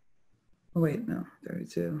 oh wait, no,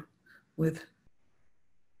 32, with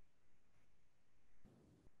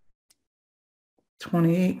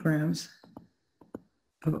 28 grams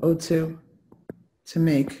of O2 to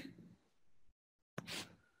make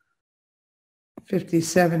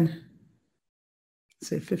 57,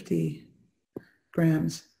 say 50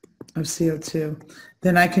 grams of CO2,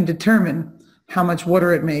 then I can determine how much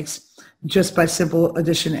water it makes just by simple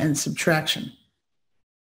addition and subtraction.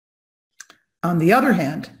 On the other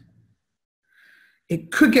hand,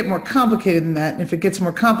 it could get more complicated than that, and if it gets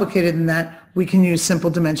more complicated than that, we can use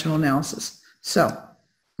simple dimensional analysis. So I'm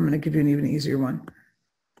going to give you an even easier one.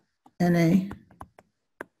 Na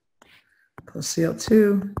plus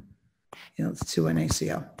Cl2 yields 2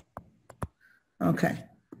 NaCl. Okay.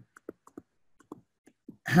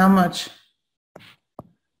 How much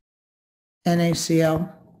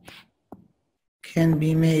NaCl can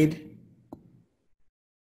be made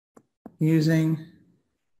using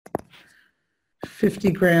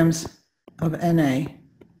 50 grams of Na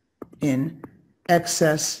in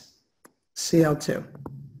excess Cl2?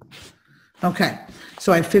 Okay,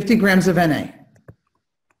 so I have 50 grams of Na,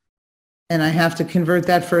 and I have to convert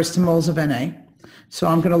that first to moles of Na. So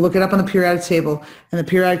I'm going to look it up on the periodic table, and the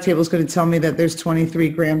periodic table is going to tell me that there's 23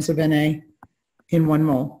 grams of Na in 1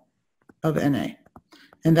 mole of Na.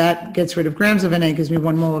 And that gets rid of grams of Na, gives me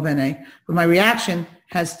 1 mole of Na. But my reaction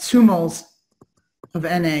has 2 moles of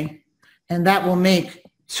Na, and that will make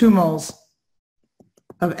 2 moles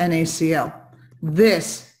of NaCl.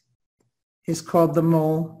 This is called the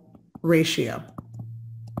mole ratio.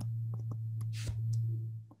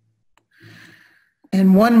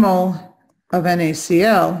 And 1 mole of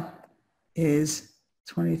NaCl is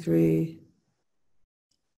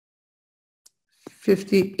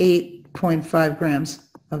 58.5 grams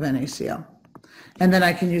of NaCl. And then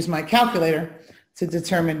I can use my calculator to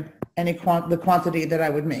determine the quantity that I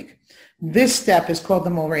would make. This step is called the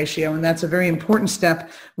mole ratio, and that's a very important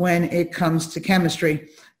step when it comes to chemistry,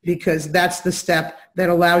 because that's the step that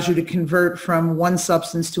allows you to convert from one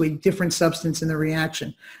substance to a different substance in the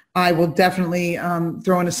reaction. I will definitely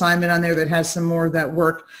throw an assignment on there that has some more of that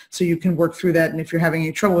work so you can work through that, and if you're having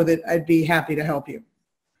any trouble with it, I'd be happy to help you.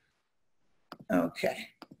 Okay.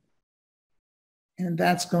 And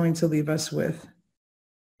that's going to leave us with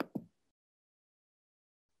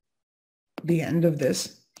the end of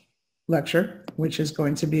this lecture, which is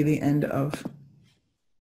going to be the end of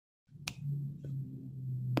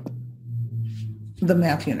the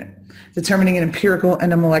math unit, determining an empirical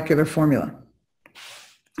and a molecular formula.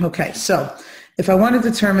 Okay, so if I want to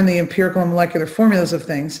determine the empirical and molecular formulas of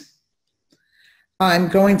things, I'm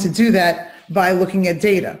going to do that by looking at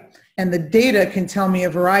data. And the data can tell me a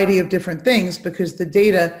variety of different things, because the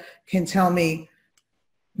data can tell me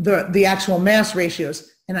the actual mass ratios,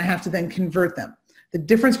 and I have to then convert them. The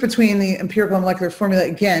difference between the empirical and molecular formula,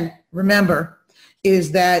 again, remember,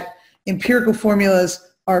 is that empirical formulas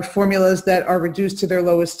are formulas that are reduced to their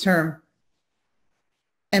lowest term,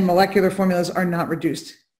 and molecular formulas are not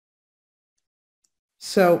reduced.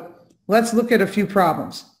 So let's look at a few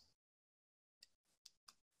problems.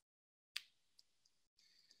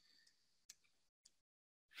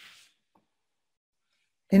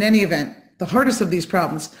 In any event, the hardest of these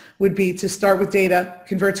problems would be to start with data,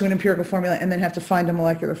 convert to an empirical formula, and then have to find a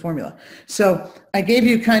molecular formula. So I gave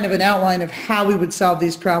you kind of an outline of how we would solve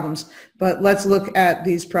these problems, but let's look at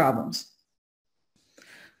these problems.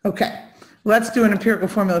 Okay, let's do an empirical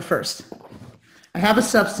formula first. I have a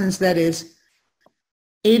substance that is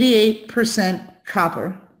 88%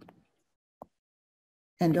 copper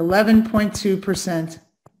and 11.2%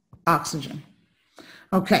 oxygen.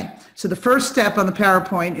 Okay, so the first step on the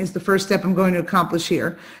PowerPoint is the first step I'm going to accomplish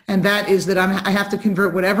here, and that is that I have to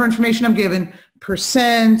convert whatever information I'm given,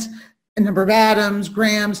 percent, a number of atoms,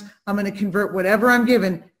 grams, I'm going to convert whatever I'm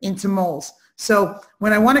given into moles. So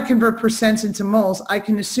when I want to convert percents into moles, I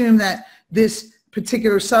can assume that this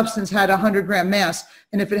particular substance had a 100-gram mass,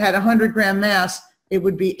 and if it had a 100-gram mass, it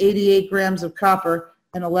would be 88 grams of copper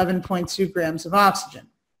and 11.2 grams of oxygen.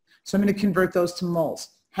 So I'm going to convert those to moles.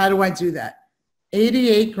 How do I do that?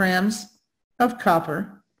 88 grams of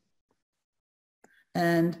copper,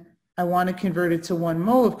 and I want to convert it to 1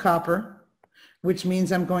 mole of copper, which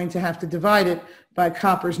means I'm going to have to divide it by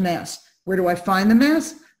copper's mass. Where do I find the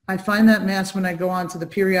mass? I find that mass when I go on to the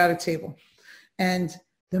periodic table. And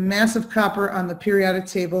the mass of copper on the periodic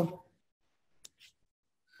table,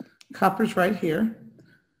 copper's right here.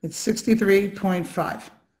 It's 63.5.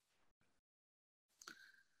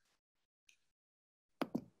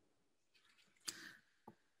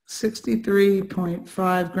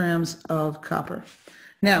 .5 grams of copper.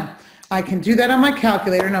 Now, I can do that on my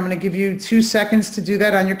calculator, and I'm going to give you 2 seconds to do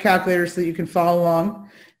that on your calculator so that you can follow along.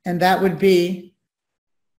 And that would be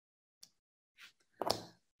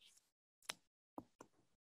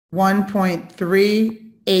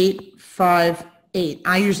 1.3858.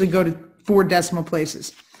 I usually go to 4 decimal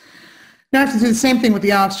places. Now I have to do the same thing with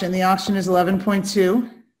the oxygen. The oxygen is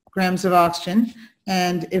 11.2 grams of oxygen.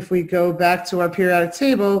 And if we go back to our periodic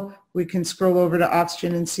table, we can scroll over to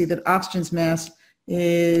oxygen and see that oxygen's mass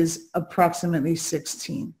is approximately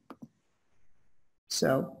 16.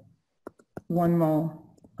 So 1 mole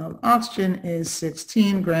of oxygen is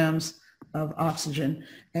 16 grams of oxygen.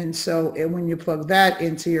 And so when you plug that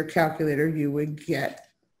into your calculator, you would get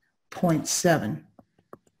 0.7.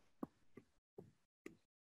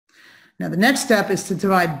 Now the next step is to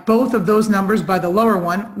divide both of those numbers by the lower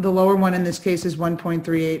one. The lower one in this case is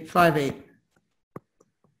 1.3858.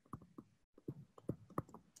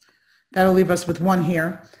 That'll leave us with 1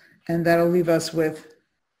 here, and that'll leave us with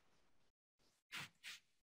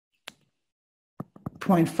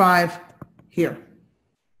 0.5 here.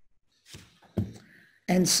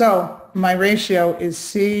 And so my ratio is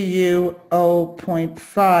CuO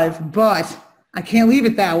 0.5, but I can't leave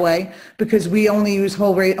it that way because we only use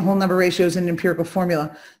whole number ratios in an empirical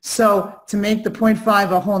formula. So to make the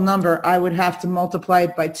 0.5 a whole number, I would have to multiply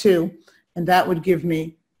it by 2, and that would give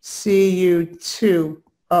me Cu2O,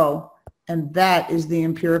 and that is the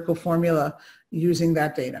empirical formula using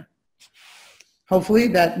that data. Hopefully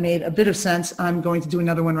that made a bit of sense. I'm going to do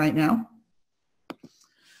another one right now.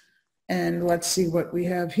 And let's see what we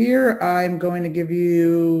have here. I'm going to give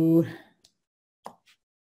you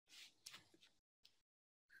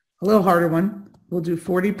a little harder one. We'll do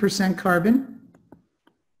 40% carbon,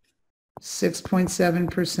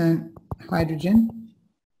 6.7% hydrogen,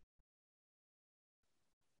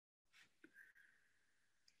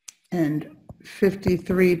 and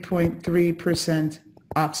 53.3%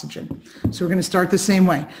 oxygen. So we're going to start the same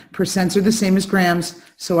way. Percents are the same as grams,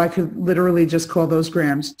 so I could literally just call those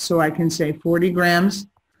grams. So I can say 40 grams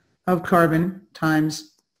of carbon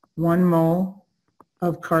times 1 mole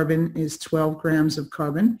of carbon is 12 grams of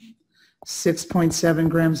carbon. 6.7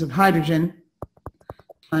 grams of hydrogen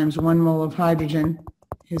times 1 mole of hydrogen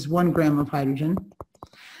is 1 gram of hydrogen.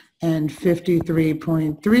 And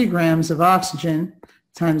 53.3 grams of oxygen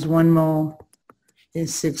times 1 mole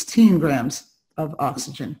is 16 grams of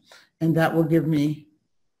oxygen. And that will give me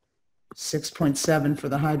 6.7 for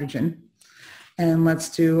the hydrogen. And let's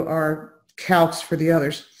do our calcs for the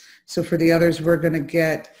others. So for the others, we're going to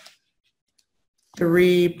get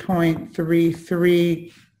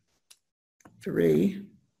 3.333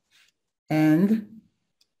 and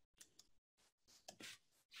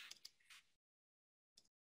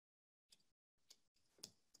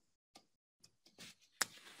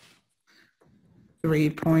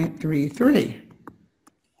 3.33.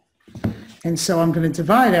 And so I'm going to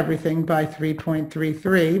divide everything by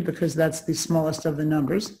 3.33 because that's the smallest of the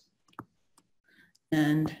numbers.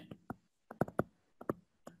 And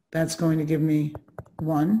that's going to give me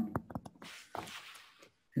 1.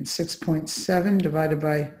 And 6.7 divided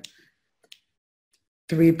by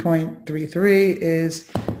 3.33 is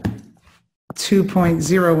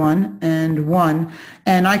 2.01 and 1.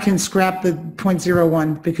 And I can scrap the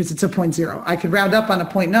 0.01 because it's a 0.0. I could round up on a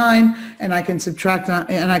 0.9 and I can subtract on,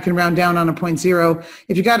 and I can round down on a 0.0.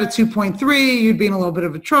 If you got a 2.3, you'd be in a little bit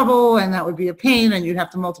of a trouble and that would be a pain and you'd have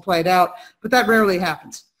to multiply it out, but that rarely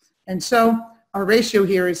happens. And so our ratio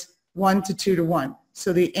here is 1 to 2 to 1.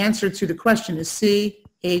 So the answer to the question is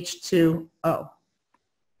CH2O.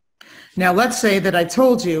 Now let's say that I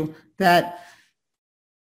told you that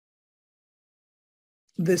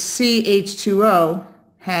the CH2O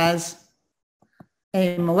has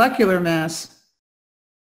a molecular mass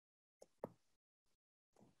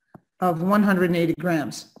of 180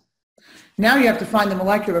 grams. Now you have to find the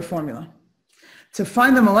molecular formula. To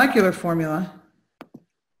find the molecular formula,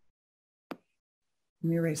 let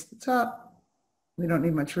me erase the top. We don't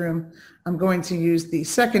need much room. I'm going to use the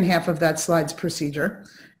second half of that slide's procedure,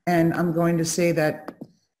 and I'm going to say that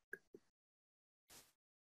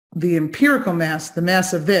the empirical mass, the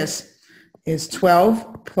mass of this, is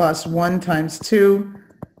 12 plus 1 times 2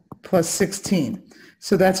 plus 16.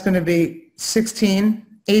 So that's going to be 16,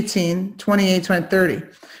 18, 28, 20, 30.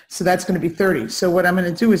 So that's going to be 30. So what I'm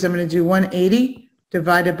going to do is I'm going to do 180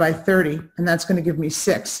 divided by 30, and that's going to give me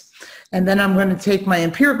 6. And then I'm going to take my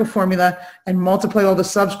empirical formula and multiply all the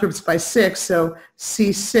subscripts by 6. So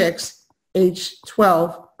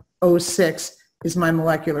C6H12O6 is my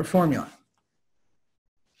molecular formula.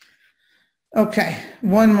 Okay,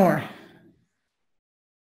 one more.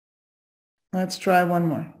 Let's try one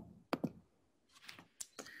more.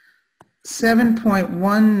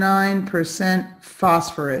 7.19%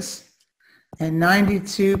 phosphorus and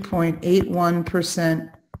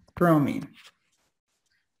 92.81% bromine.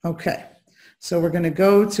 Okay, so we're going to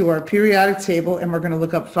go to our periodic table and we're going to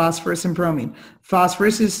look up phosphorus and bromine.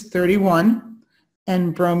 Phosphorus is 31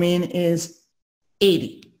 and bromine is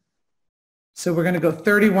 80. So we're going to go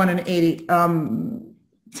 31 and 80.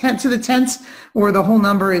 10 to the 10th or the whole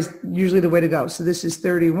number is usually the way to go. So this is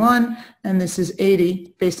 31 and this is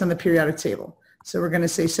 80 based on the periodic table. So we're going to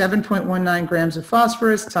say 7.19 grams of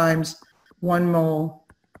phosphorus times 1 mole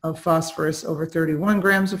of phosphorus over 31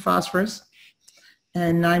 grams of phosphorus,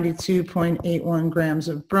 and 92.81 grams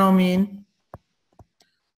of bromine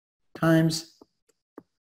times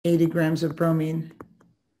 80 grams of bromine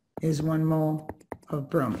is 1 mole of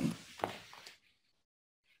bromine.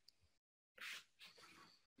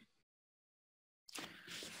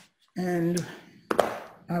 And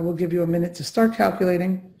I will give you a minute to start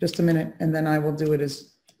calculating, just a minute, and then I will do it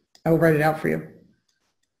as, I will write it out for you.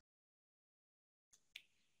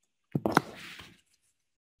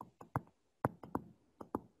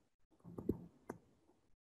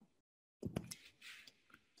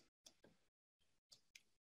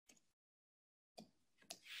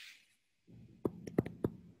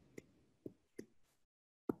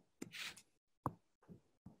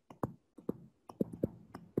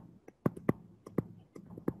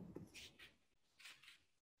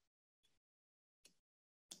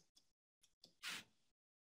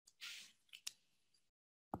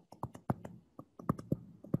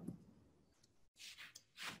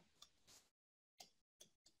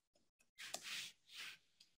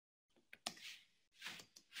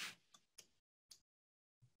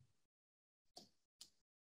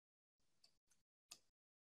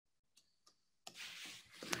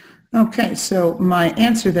 Okay, so my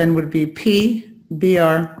answer then would be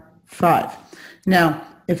PBr5. Now,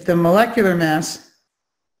 if the molecular mass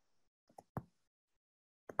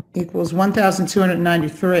equals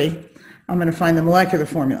 1,293, I'm going to find the molecular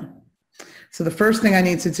formula. So the first thing I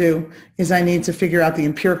need to do is I need to figure out the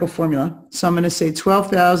empirical formula. So I'm going to say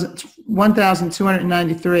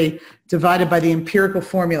 1,293 divided by the empirical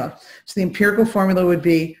formula. So the empirical formula would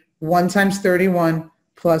be 1 times 31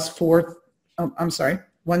 plus 4,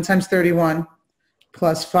 1 times 31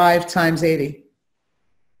 plus 5 times 80,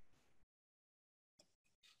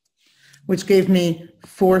 which gave me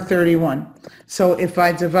 431. So if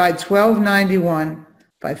I divide 1291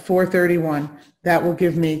 by 431, that will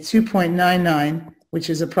give me 2.99,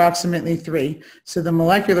 which is approximately 3. So the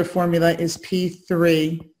molecular formula is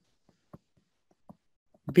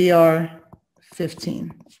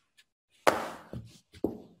P3Br15.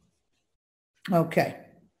 Okay.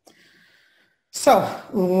 So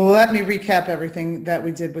let me recap everything that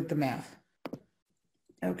we did with the math.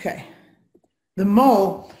 Okay. The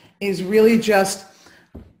mole is really just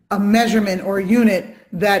a measurement or a unit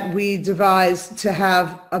that we devised to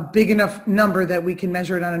have a big enough number that we can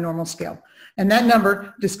measure it on a normal scale. And that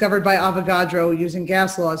number, discovered by Avogadro using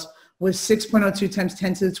gas laws, was 6.02 times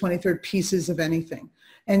 10 to the 23rd pieces of anything.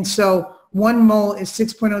 And so 1 mole is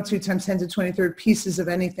 6.02 times 10 to the 23rd pieces of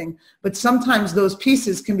anything. But sometimes those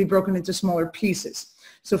pieces can be broken into smaller pieces.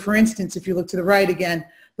 So for instance, if you look to the right again,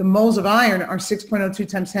 the moles of iron are 6.02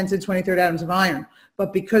 times 10 to the 23rd atoms of iron.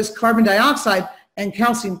 But because carbon dioxide and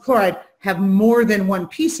calcium chloride have more than one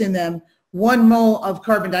piece in them, 1 mole of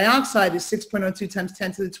carbon dioxide is 6.02 times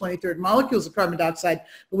 10 to the 23rd molecules of carbon dioxide,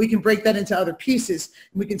 but we can break that into other pieces.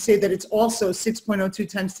 And we can say that it's also 6.02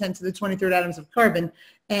 times 10 to the 23rd atoms of carbon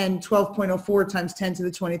and 12.04 times 10 to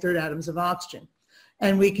the 23rd atoms of oxygen.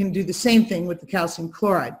 And we can do the same thing with the calcium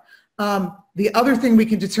chloride. The other thing we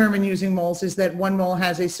can determine using moles is that 1 mole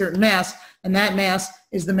has a certain mass, and that mass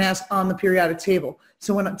is the mass on the periodic table.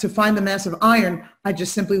 So to find the mass of iron, I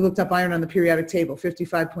just simply looked up iron on the periodic table,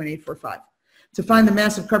 55.845. To find the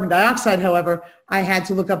mass of carbon dioxide, however, I had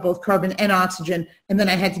to look up both carbon and oxygen, and then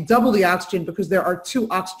I had to double the oxygen because there are 2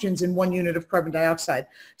 oxygens in 1 unit of carbon dioxide.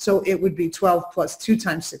 So it would be 12 plus 2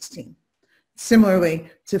 times 16. Similarly,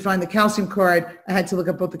 to find the calcium chloride, I had to look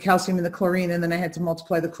up both the calcium and the chlorine, and then I had to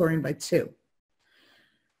multiply the chlorine by 2.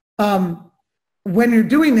 When you're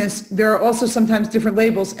doing this, there are also sometimes different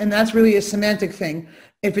labels, and that's really a semantic thing.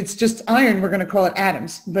 If it's just iron, we're going to call it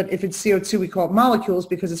atoms. But if it's CO2, we call it molecules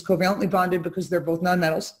because it's covalently bonded because they're both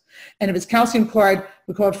nonmetals. And if it's calcium chloride,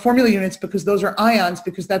 we call it formula units because those are ions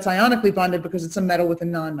because that's ionically bonded because it's a metal with a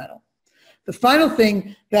nonmetal. The final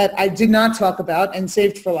thing that I did not talk about and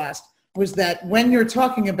saved for last was that when you're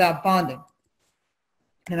talking about bonding,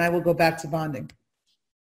 and I will go back to bonding.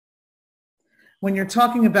 When you're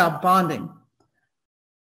talking about bonding,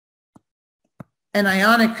 an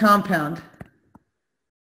ionic compound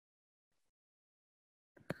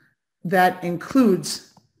that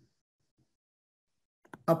includes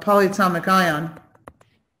a polyatomic ion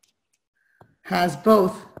has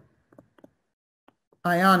both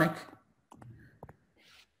ionic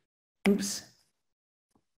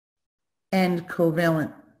and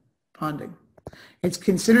covalent bonding. It's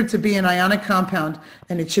considered to be an ionic compound,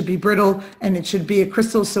 and it should be brittle, and it should be a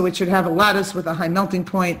crystal, so it should have a lattice with a high melting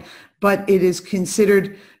point, but it is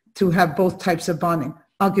considered to have both types of bonding.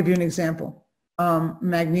 I'll give you an example.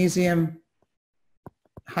 Magnesium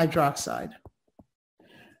hydroxide.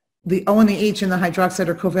 The O and the H in the hydroxide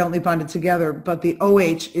are covalently bonded together, but the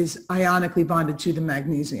OH is ionically bonded to the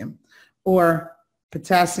magnesium. Or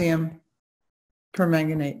potassium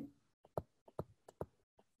permanganate.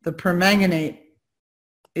 The permanganate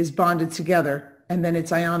is bonded together, and then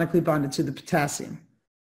it's ionically bonded to the potassium.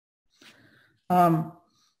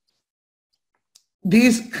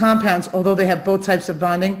 These compounds, although they have both types of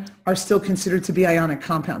bonding, are still considered to be ionic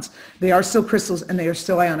compounds. They are still crystals, and they are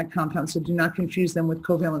still ionic compounds, so do not confuse them with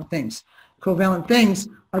covalent things. Covalent things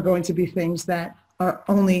are going to be things that are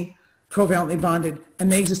only covalently bonded,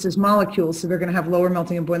 and they exist as molecules, so they're going to have lower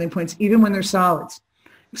melting and boiling points even when they're solids,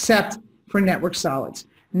 except for network solids.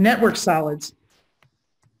 Network solids,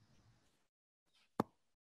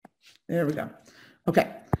 there we go,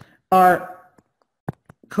 okay, are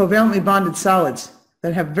covalently bonded solids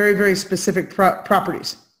that have very, very specific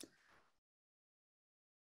properties.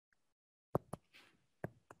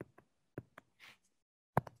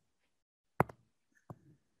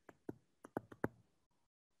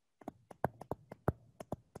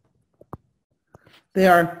 They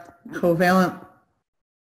are covalently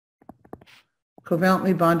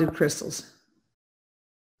bonded crystals.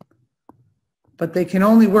 But they can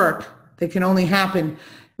only work, they can only happen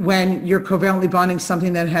when you're covalently bonding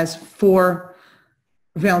something that has 4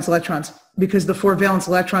 valence electrons, because the 4 valence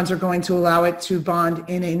electrons are going to allow it to bond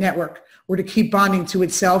in a network or to keep bonding to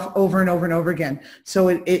itself over and over and over again. So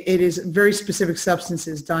it is very specific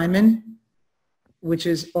substances. Diamond, which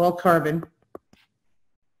is all carbon,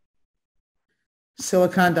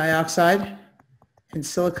 silicon dioxide, and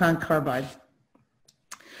silicon carbide.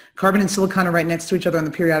 Carbon and silicon are right next to each other on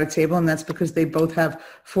the periodic table, and that's because they both have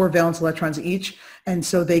 4 valence electrons each, and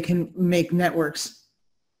so they can make networks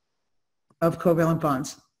of covalent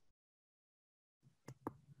bonds.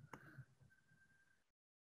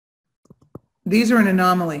 These are an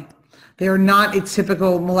anomaly. They are not a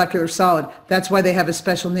typical molecular solid. That's why they have a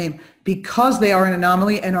special name. Because they are an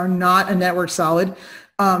anomaly and are not a network solid,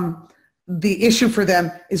 the issue for them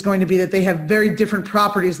is going to be that they have very different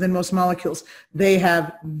properties than most molecules. They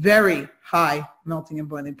have very high melting and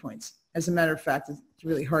boiling points. As a matter of fact, it's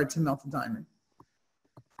really hard to melt a diamond.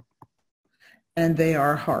 And they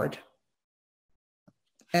are hard.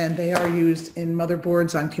 And they are used in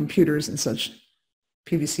motherboards on computers and such,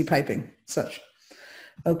 PVC piping, such.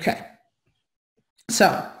 Okay.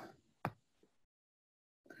 So,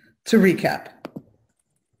 to recap.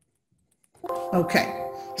 Okay.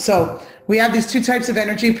 So we have these 2 types of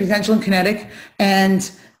energy, potential and kinetic, and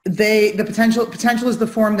the potential is the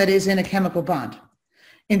form that is in a chemical bond.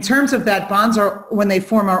 In terms of that, bonds are, when they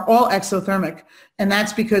form, are all exothermic, and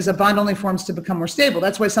that's because a bond only forms to become more stable.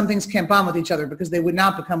 That's why some things can't bond with each other, because they would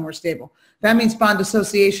not become more stable. That means bond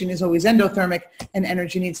association is always endothermic, and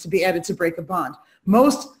energy needs to be added to break a bond.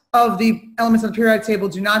 Most of the elements on the periodic table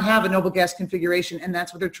do not have a noble gas configuration, and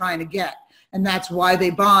that's what they're trying to get, and that's why they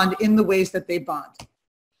bond in the ways that they bond.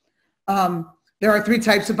 There are 3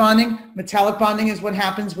 types of bonding. Metallic bonding is what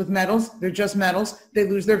happens with metals. They're just metals. They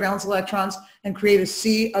lose their valence electrons and create a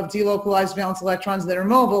sea of delocalized valence electrons that are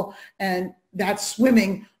mobile, and that's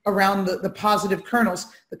swimming around the positive kernels.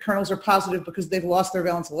 The kernels are positive because they've lost their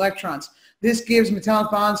valence electrons. This gives metallic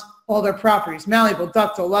bonds all their properties: malleable,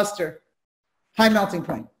 ductile, luster, high melting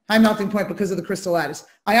point. high melting point because of the crystal lattice.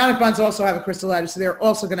 Ionic bonds also have a crystal lattice, so they're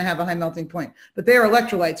also going to have a high melting point. But they are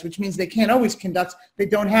electrolytes, which means they can't always conduct. They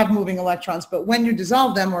don't have moving electrons. But when you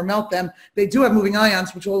dissolve them or melt them, they do have moving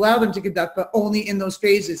ions, which will allow them to conduct, but only in those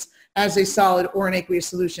phases as a solid or an aqueous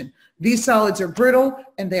solution. These solids are brittle,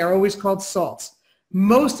 and they are always called salts.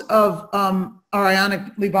 Most of our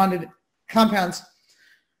ionically bonded compounds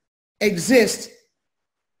exist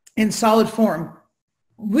in solid form.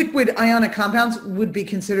 Liquid ionic compounds would be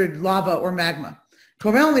considered lava or magma.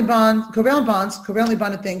 Covalently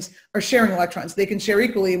bonded things are sharing electrons. They can share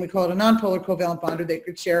equally, and we call it a nonpolar covalent bond, or they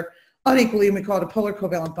could share unequally, and we call it a polar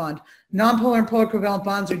covalent bond. Nonpolar and polar covalent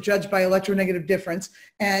bonds are judged by electronegative difference,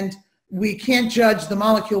 and we can't judge the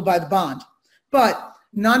molecule by the bond. But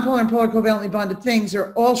nonpolar and polar covalently bonded things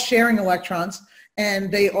are all sharing electrons,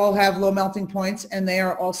 and they all have low melting points, and they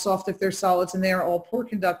are all soft if they're solids, and they are all poor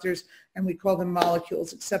conductors, and we call them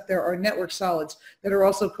molecules, except there are network solids that are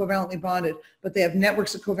also covalently bonded, but they have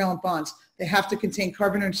networks of covalent bonds. They have to contain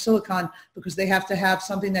carbon or silicon because they have to have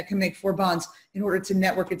something that can make 4 bonds in order to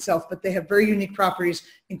network itself, but they have very unique properties,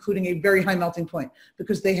 including a very high melting point,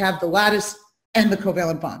 because they have the lattice and the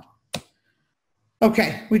covalent bond.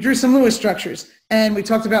 Okay, we drew some Lewis structures, and we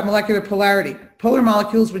talked about molecular polarity. Polar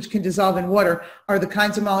molecules, which can dissolve in water, are the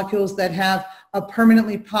kinds of molecules that have a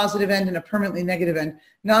permanently positive end and a permanently negative end.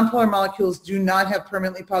 Nonpolar molecules do not have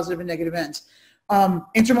permanently positive and negative ends.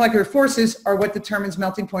 Intermolecular forces are what determines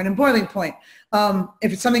melting point and boiling point.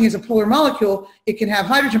 If something is a polar molecule, it can have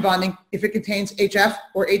hydrogen bonding if it contains HF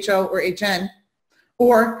or HO or HN,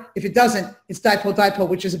 or if it doesn't, it's dipole-dipole,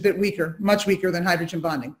 which is a bit weaker, much weaker than hydrogen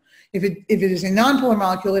bonding. If it is a nonpolar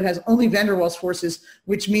molecule, it has only van der Waals forces,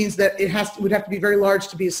 which means that it would have to be very large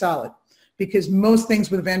to be a solid, because most things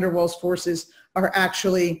with van der Waals forces are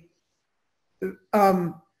actually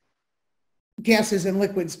gases and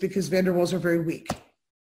liquids, because van der Waals are very weak.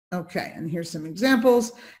 Okay, and here's some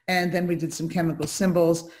examples, and then we did some chemical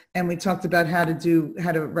symbols, and we talked about how to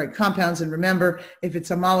write compounds. And remember, if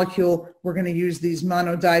it's a molecule, we're going to use these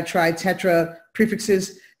mono, di, tri, tetra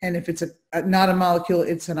prefixes, and if it's not a molecule,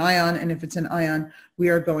 it's an ion, and if it's an ion, we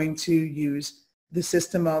are going to use the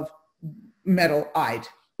system of metal-ide,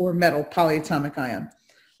 or metal polyatomic ion.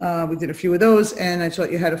 We did a few of those, and I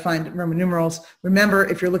taught you how to find Roman numerals. Remember,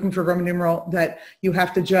 if you're looking for a Roman numeral, that you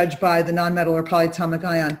have to judge by the nonmetal or polyatomic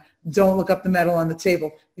ion. Don't look up the metal on the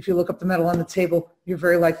table. If you look up the metal on the table, you're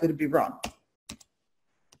very likely to be wrong.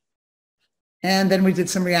 And then we did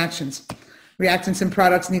some reactions. Reactants and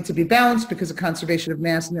products need to be balanced because of conservation of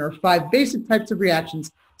mass, and there are 5 basic types of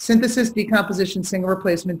reactions: synthesis, decomposition, single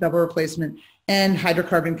replacement, double replacement, and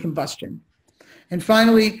hydrocarbon combustion. And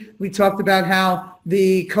finally, we talked about how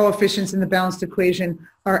the coefficients in the balanced equation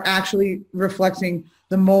are actually reflecting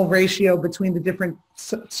the mole ratio between the different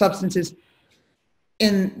substances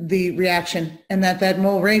in the reaction, and that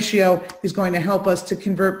mole ratio is going to help us to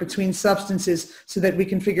convert between substances so that we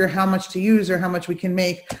can figure how much to use or how much we can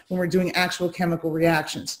make when we're doing actual chemical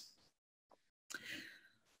reactions.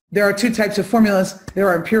 There are 2 types of formulas. There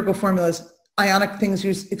are empirical formulas. Ionic things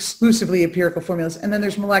use exclusively empirical formulas, and then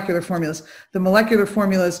there's molecular formulas. The molecular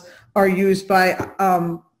formulas are used by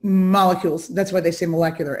molecules. That's why they say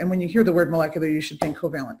molecular, and when you hear the word molecular, you should think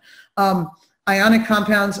covalent. Ionic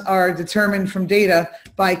compounds are determined from data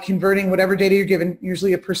by converting whatever data you're given,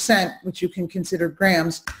 usually a percent, which you can consider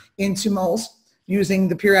grams, into moles, using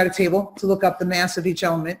the periodic table to look up the mass of each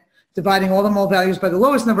element, dividing all the mole values by the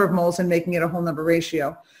lowest number of moles and making it a whole number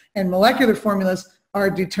ratio. And molecular formulas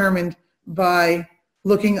are determined by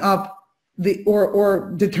looking up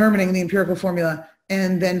or determining the empirical formula,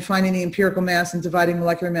 and then finding the empirical mass and dividing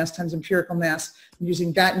molecular mass times empirical mass, and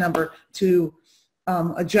using that number to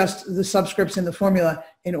adjust the subscripts in the formula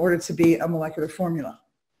in order to be a molecular formula.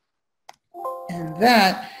 And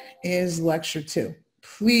that is lecture 2.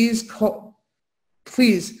 Please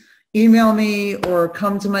email me or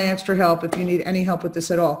come to my extra help if you need any help with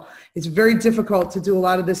this at all. It's very difficult to do a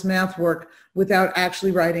lot of this math work without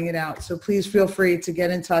actually writing it out. So please feel free to get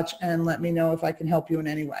in touch and let me know if I can help you in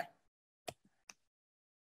any way.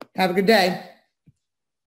 Have a good day.